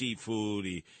loves seafood.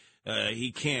 He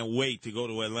can't wait to go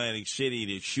to Atlantic City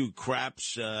to shoot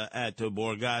craps at the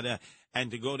Borgata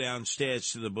and to go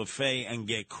downstairs to the buffet and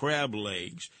get crab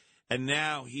legs. And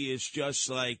now he is just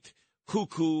like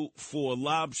cuckoo for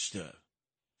lobster.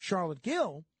 Charlotte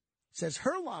Gill says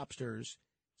her lobsters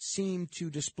seem to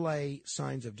display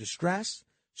signs of distress,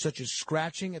 such as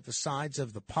scratching at the sides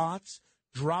of the pots,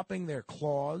 dropping their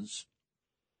claws,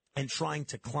 and trying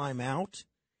to climb out.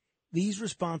 These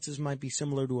responses might be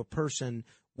similar to a person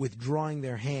withdrawing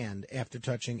their hand after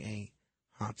touching a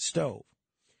hot stove.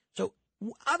 So,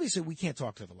 obviously, we can't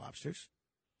talk to the lobsters.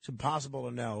 It's impossible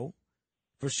to know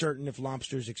for certain if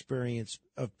lobsters' experience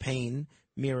of pain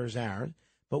mirrors ours.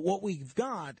 But what we've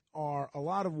got are a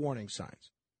lot of warning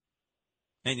signs.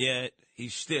 And yet, he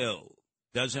still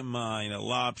doesn't mind a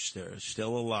lobster,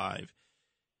 still alive,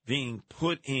 being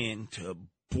put into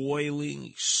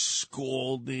boiling,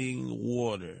 scalding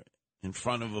water in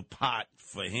front of a pot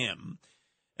for him,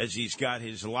 as he's got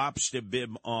his lobster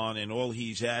bib on, and all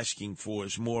he's asking for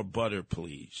is more butter,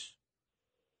 please.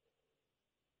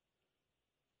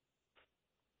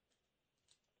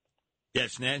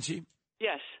 Yes, Nancy?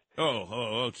 Yes.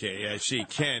 Oh, okay. I see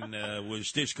Ken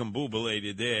was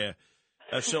discombobulated there.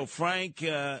 So Frank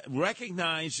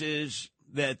recognizes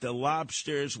that the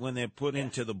lobsters, when they're put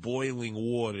into the boiling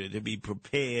water to be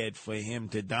prepared for him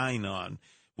to dine on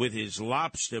with his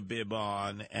lobster bib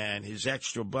on and his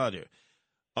extra butter,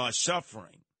 are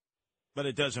suffering, but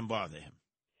it doesn't bother him.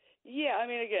 Yeah, I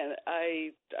mean, again,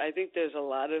 I think there's a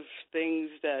lot of things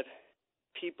that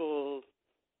people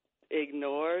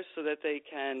ignore so that they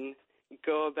can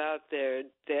go about their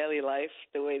daily life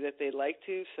the way that they like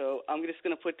to. So I'm just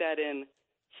going to put that in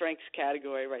Frank's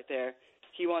category right there.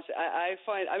 He wants. I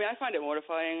find it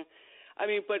mortifying. I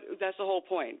mean, but that's the whole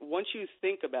point. Once you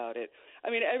think about it,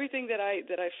 I mean, everything that I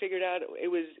figured out, it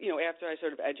was, after I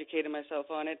sort of educated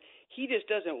myself on it. He just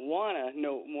doesn't want to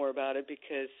know more about it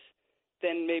because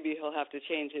then maybe he'll have to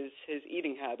change his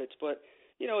eating habits. But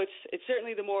it's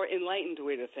certainly the more enlightened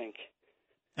way to think.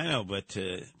 I know, but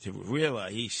to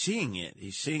realize he's seeing it.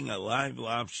 He's seeing a live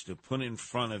lobster put in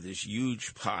front of this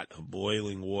huge pot of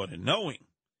boiling water, knowing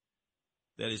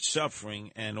that it's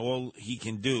suffering, and all he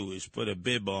can do is put a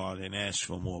bib on and ask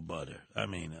for more butter. I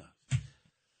mean,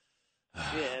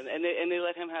 yeah, and they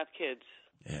let him have kids.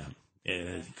 Yeah,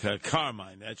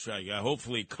 Carmine. That's right.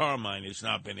 Hopefully, Carmine has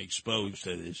not been exposed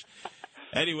to this.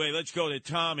 Anyway, let's go to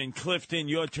Tom in Clifton.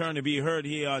 Your turn to be heard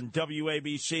here on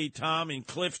WABC. Tom in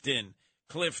Clifton.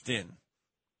 Hey,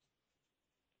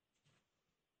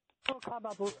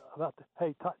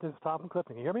 this is Tom from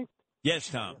Clifton. Can you hear me? Yes,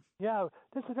 Tom. Yeah,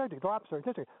 this is very interesting. Lobster,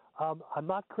 interesting. I'm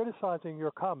not criticizing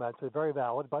your comments. They're very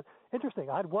valid, but interesting.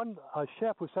 I had one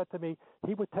chef who said to me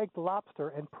he would take the lobster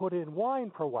and put it in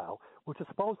wine for a while, which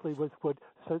supposedly would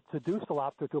seduce the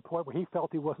lobster to a point where he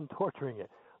felt he wasn't torturing it.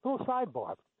 Little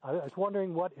sidebar. I was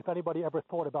wondering if anybody ever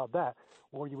thought about that,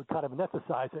 or you would kind of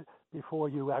anesthetize it before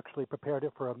you actually prepared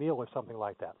it for a meal or something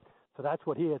like that. So that's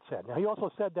what he had said. Now, he also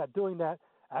said that doing that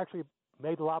actually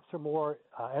made the lobster more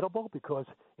edible because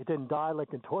it didn't die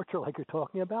like in torture like you're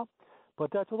talking about.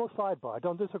 But that's a little sidebar. I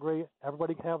don't disagree.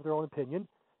 Everybody can have their own opinion,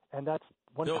 and that's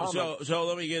one comment. So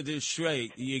let me get this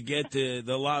straight. You get the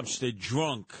lobster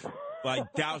drunk by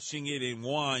dousing it in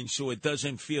wine so it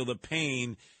doesn't feel the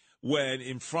pain when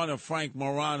in front of Frank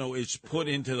Morano it's put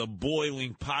into the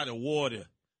boiling pot of water.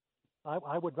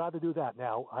 I would rather do that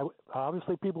now.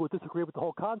 Obviously, people would disagree with the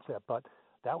whole concept, but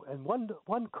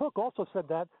one cook also said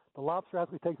that the lobster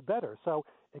actually tastes better. So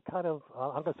it kind of,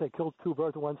 I'm going to say, kills two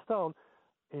birds with one stone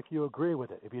if you agree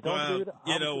with it. If you don't agree with it,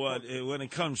 you know what? When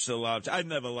it comes to lobster, I've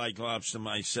never liked lobster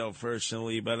myself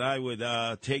personally, but I would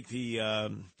take the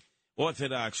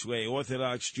Orthodox way.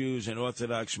 Orthodox Jews and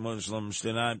Orthodox Muslims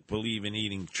do not believe in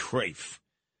eating treif,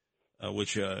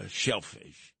 which are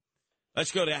shellfish.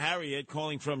 Let's go to Harriet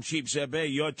calling from Sheepshead Bay.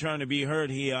 Your turn to be heard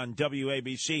here on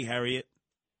WABC, Harriet.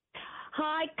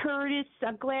 Hi, Curtis.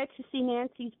 I'm glad to see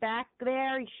Nancy's back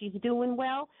there. She's doing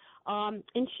well. In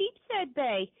Sheepshead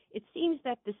Bay, it seems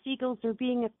that the seagulls are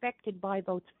being affected by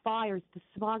those fires, the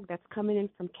smog that's coming in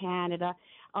from Canada.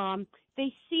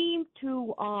 They seem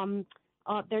to,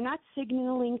 they're not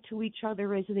signaling to each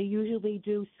other as they usually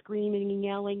do, screaming and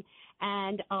yelling.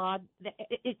 And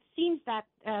it seems that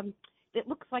it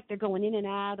looks like they're going in and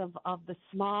out of the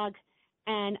smog.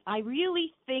 And I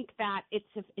really think that it's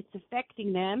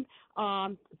affecting them.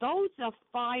 Those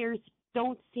fires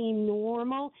don't seem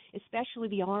normal, especially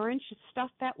the orange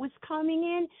stuff that was coming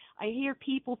in. I hear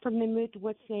people from the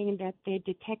Midwest saying that they're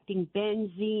detecting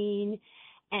benzene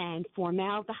and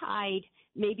formaldehyde,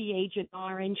 maybe Agent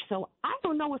Orange. So I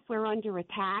don't know if we're under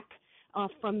attack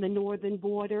from the northern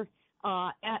border.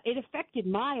 It affected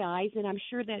my eyes, and I'm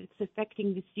sure that it's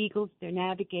affecting the seagulls, their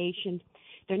navigation.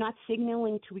 They're not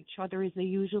signaling to each other as they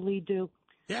usually do.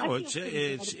 Yeah, well,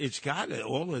 it's got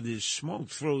all of this smoke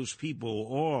throws people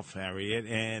off, Harriet,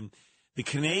 and the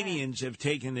Canadians have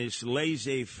taken this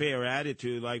laissez-faire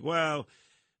attitude, like, well,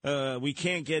 we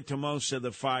can't get to most of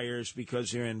the fires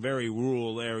because they're in very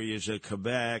rural areas of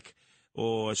Quebec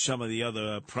or some of the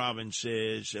other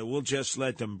provinces. We'll just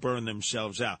let them burn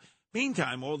themselves out.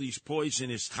 Meantime, all these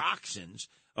poisonous toxins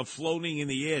are floating in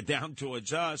the air down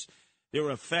towards us. They're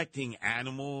affecting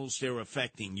animals. They're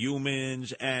affecting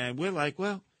humans. And we're like,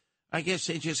 well, I guess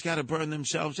they just got to burn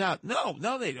themselves out.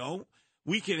 No, they don't.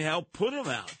 We can help put them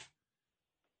out.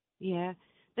 Yeah.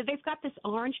 They've got this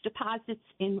orange deposits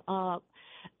in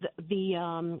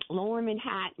the lower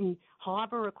Manhattan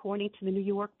harbor, according to the New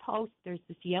York Post. There's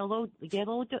this yellow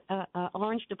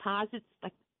orange deposits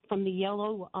like from the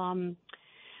yellow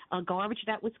garbage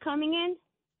that was coming in.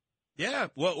 Yeah,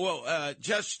 well,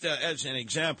 just as an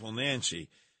example, Nancy,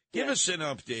 give us an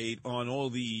update on all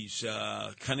these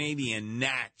Canadian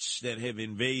gnats that have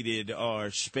invaded our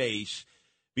space,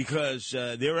 because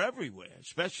they're everywhere,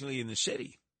 especially in the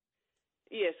city.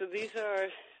 Yeah, so these are,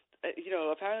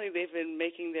 apparently they've been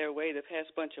making their way the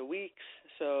past bunch of weeks.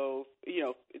 So,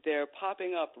 they're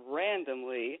popping up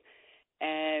randomly,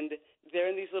 and they're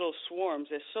in these little swarms.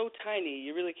 They're so tiny,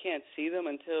 you really can't see them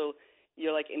until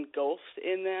you're, like, engulfed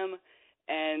in them.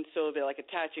 and so they're like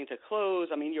attaching to clothes.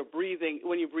 I mean, you're breathing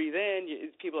when you breathe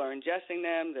in. People are ingesting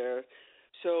them.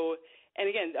 And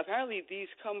again, apparently these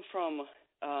come from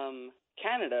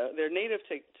Canada. They're native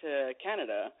to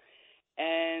Canada.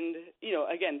 And,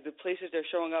 again, the places they're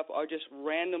showing up are just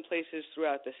random places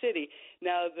throughout the city.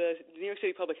 Now, the New York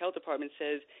City Public Health Department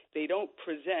says they don't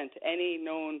present any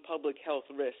known public health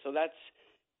risks. So that's,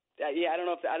 I don't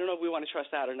know if we want to trust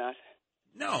that or not.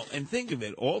 No, and think of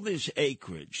it, all this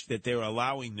acreage that they're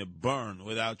allowing to burn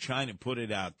without trying to put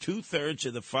it out, 2/3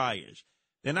 of the fires,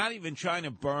 they're not even trying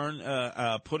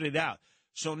to put it out.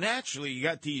 So naturally, you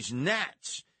got these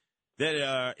gnats that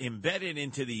are embedded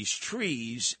into these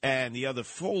trees and the other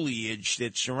foliage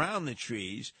that surround the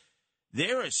trees.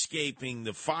 They're escaping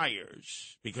the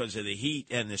fires because of the heat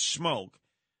and the smoke.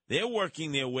 They're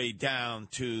working their way down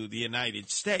to the United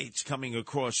States, coming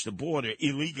across the border,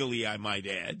 illegally, I might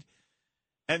add.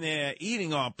 And they're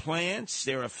eating our plants.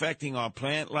 They're affecting our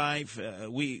plant life.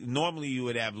 Normally you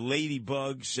would have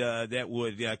ladybugs that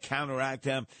would counteract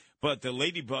them, but the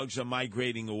ladybugs are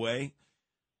migrating away.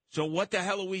 So what the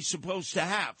hell are we supposed to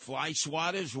have? Fly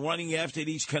swatters running after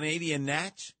these Canadian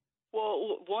gnats?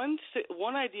 Well,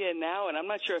 one idea now, and I'm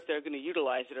not sure if they're going to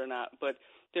utilize it or not, but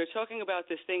they're talking about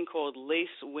this thing called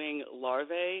lacewing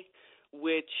larvae,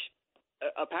 which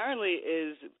apparently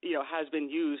has been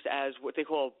used as what they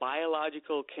call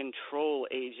biological control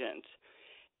agent.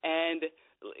 And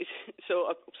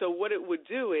so what it would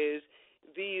do is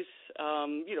these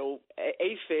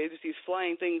aphids, these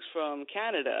flying things from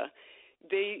Canada,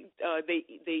 they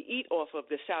eat off of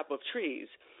the sap of trees.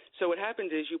 So what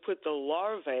happens is you put the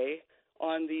larvae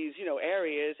on these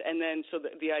areas, and then so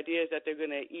the idea is that they're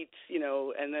going to eat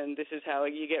and then this is how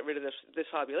you get rid of this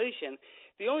population.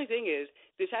 The only thing is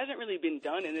this hasn't really been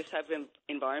done in this type of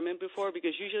environment before,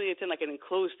 because usually it's in like an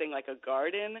enclosed thing like a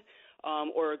garden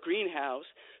or a greenhouse.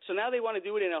 So now they want to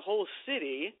do it in a whole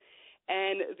city,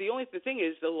 and the thing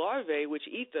is the larvae which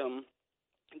eat them,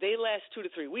 they last 2 to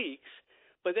 3 weeks.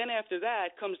 But then after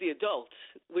that comes the adults,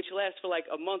 which last for like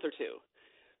a month or two.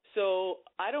 So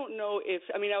I don't know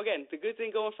again, the good thing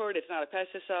going forward, it's not a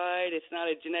pesticide, it's not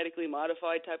a genetically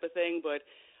modified type of thing, but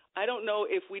I don't know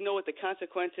if we know what the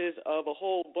consequences of a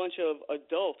whole bunch of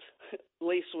adult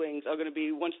lacewings are going to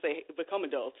be once they become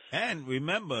adults. And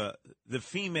remember, the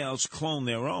females clone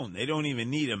their own. They don't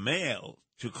even need a male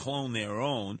to clone their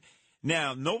own.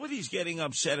 Now, nobody's getting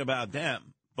upset about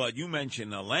them. But you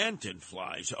mentioned the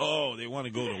lanternflies. Oh, they want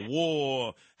to go to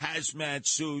war, hazmat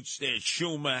suits. There's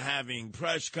Schumer having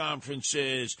press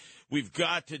conferences. We've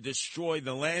got to destroy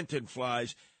the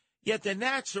lanternflies. Yet the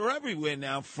gnats are everywhere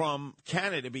now from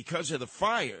Canada because of the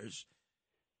fires.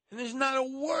 And there's not a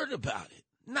word about it.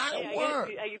 Not a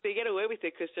word. They get away with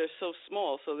it because they're so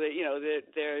small. So that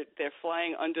they're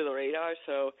flying under the radar.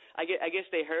 So I guess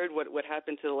they heard what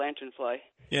happened to the lanternfly.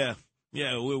 Yeah.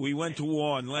 Yeah, we went to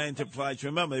war on lanternflies.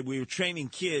 Remember, we were training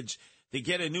kids to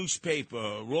get a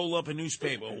newspaper, roll up a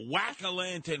newspaper, whack a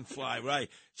lanternfly, right?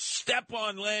 Step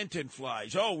on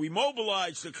lanternflies. Oh, we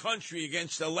mobilized the country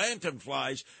against the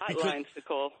lanternflies. Hotlines to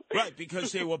call. Right,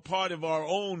 because they were part of our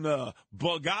own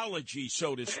bugology,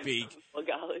 so to speak.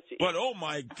 Bugology. But, oh,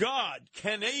 my God,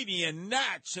 Canadian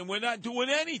gnats, and we're not doing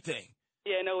anything.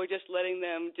 Yeah, no, we're just letting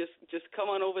them just come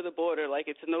on over the border like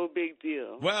it's no big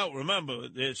deal. Well, remember,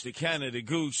 there's the Canada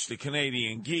goose, the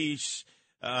Canadian geese.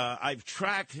 I've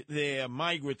tracked their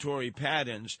migratory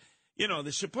patterns.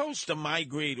 They're supposed to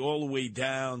migrate all the way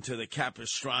down to the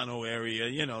Capistrano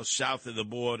area, south of the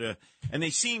border. And they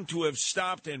seem to have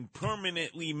stopped and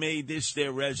permanently made this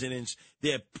their residence.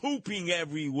 They're pooping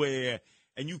everywhere,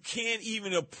 and you can't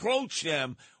even approach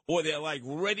them, or they're like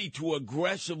ready to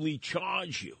aggressively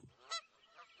charge you.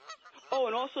 Oh,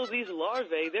 and also these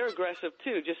larvae, they're aggressive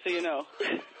too, just so you know.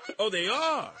 Oh, they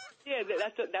are? Yeah,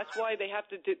 that's why they have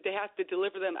to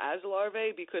deliver them as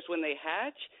larvae, because when they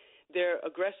hatch, they're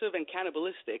aggressive and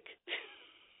cannibalistic.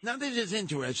 Now, this is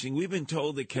interesting. We've been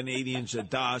told that Canadians are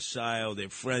docile, they're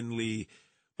friendly,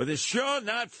 but they're sure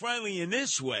not friendly in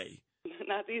this way.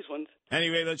 Not these ones.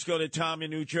 Anyway, let's go to Tom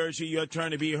in New Jersey. Your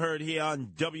turn to be heard here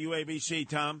on WABC,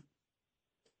 Tom.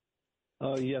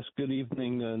 Yes, good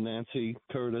evening, Nancy,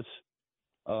 Curtis.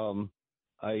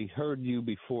 I heard you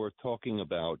before talking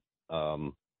about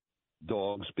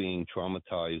dogs being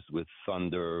traumatized with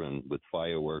thunder and with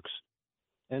fireworks.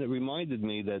 And it reminded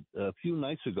me that a few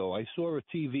nights ago, I saw a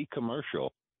TV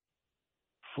commercial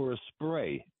for a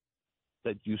spray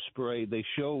that you spray. They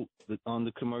show that on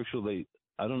the commercial,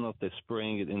 I don't know if they're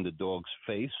spraying it in the dog's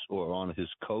face or on his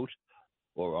coat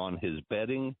or on his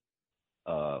bedding.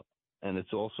 And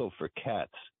it's also for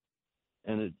cats.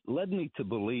 And it led me to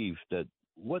believe that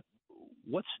what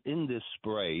what's in this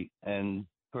spray, and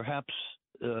perhaps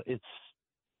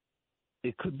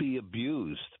it could be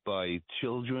abused by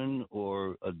children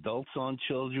or adults on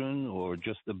children or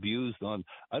just abused on.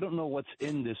 I don't know what's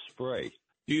in this spray.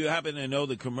 Do you happen to know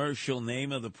the commercial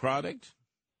name of the product?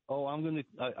 Oh,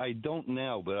 I don't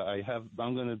now, but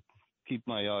I'm going to keep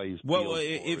my eyes peeled. Well,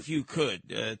 if you could,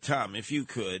 Tom, if you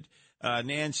could,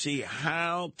 Nancy,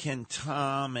 how can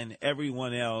Tom and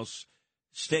everyone else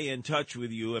stay in touch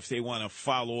with you if they want to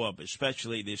follow up,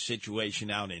 especially this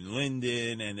situation out in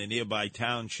Linden and the nearby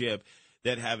township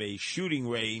that have a shooting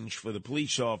range for the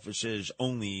police officers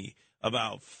only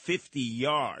about 50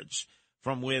 yards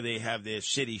from where they have their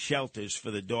city shelters for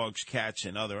the dogs, cats,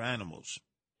 and other animals?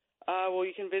 Well,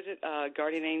 you can visit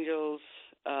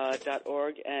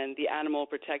guardianangels.org and the Animal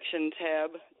Protection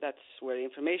tab. That's where the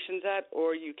information's at.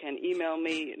 Or you can email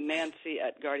me,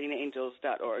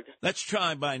 nancy@guardianangels.org. Let's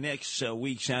try by next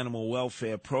week's animal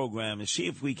welfare program and see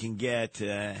if we can get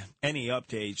any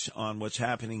updates on what's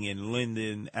happening in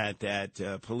Linden at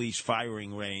that police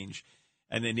firing range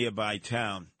and the nearby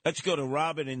town. Let's go to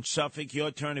Robert in Suffolk.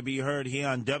 Your turn to be heard here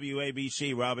on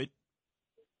WABC, Robert.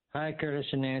 Hi, Curtis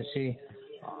and Nancy.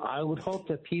 I would hope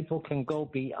that people can go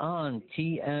beyond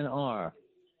TNR,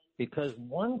 because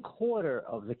 1/4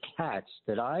 of the cats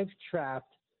that I've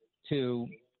trapped to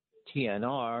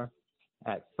TNR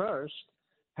at first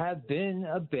have been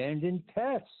abandoned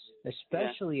pets,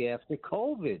 especially after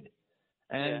COVID.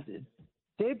 And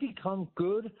they've become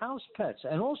good house pets.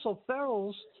 And also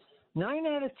ferals, 9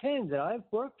 out of 10 that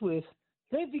I've worked with,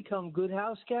 they've become good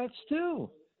house cats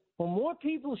too. Well, more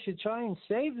people should try and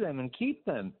save them and keep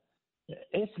them.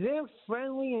 If they're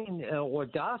friendly or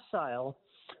docile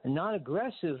and not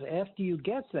aggressive after you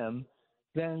get them,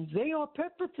 then they are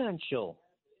pet potential.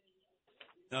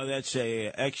 No, that's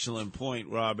an excellent point,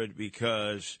 Robert,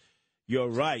 because you're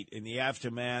right. In the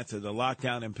aftermath of the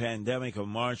lockdown and pandemic of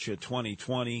March of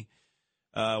 2020,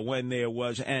 when there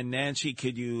was, and Nancy,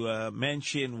 could you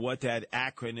mention what that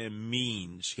acronym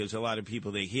means? Because a lot of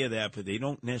people, they hear that, but they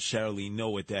don't necessarily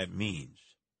know what that means.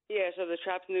 Yeah, so the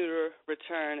trap, neuter,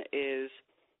 return is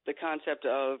the concept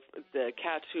of the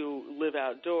cats who live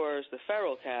outdoors, the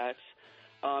feral cats.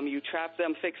 You trap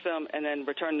them, fix them, and then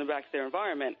return them back to their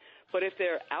environment. But if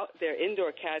they're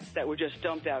indoor cats that were just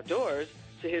dumped outdoors,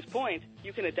 to his point,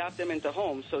 you can adopt them into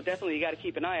homes. So definitely you got to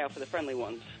keep an eye out for the friendly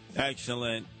ones.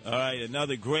 Excellent. All right,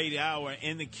 another great hour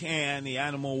in the can, the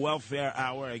Animal Welfare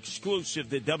Hour, exclusive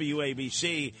to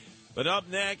WABC. But up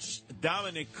next,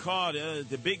 Dominic Carter,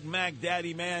 the Big Mac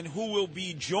Daddy man, who will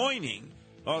be joining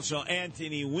also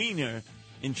Anthony Weiner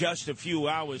in just a few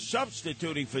hours,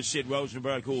 substituting for Sid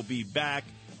Rosenberg, who will be back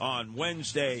on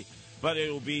Wednesday. But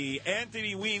it will be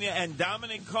Anthony Weiner and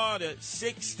Dominic Carter,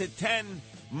 6 to 10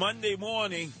 Monday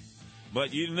morning.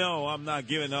 But you know I'm not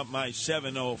giving up my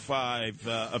 7:05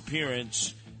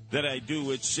 appearance that I do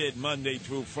with Sid Monday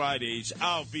through Fridays.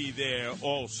 I'll be there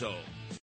also.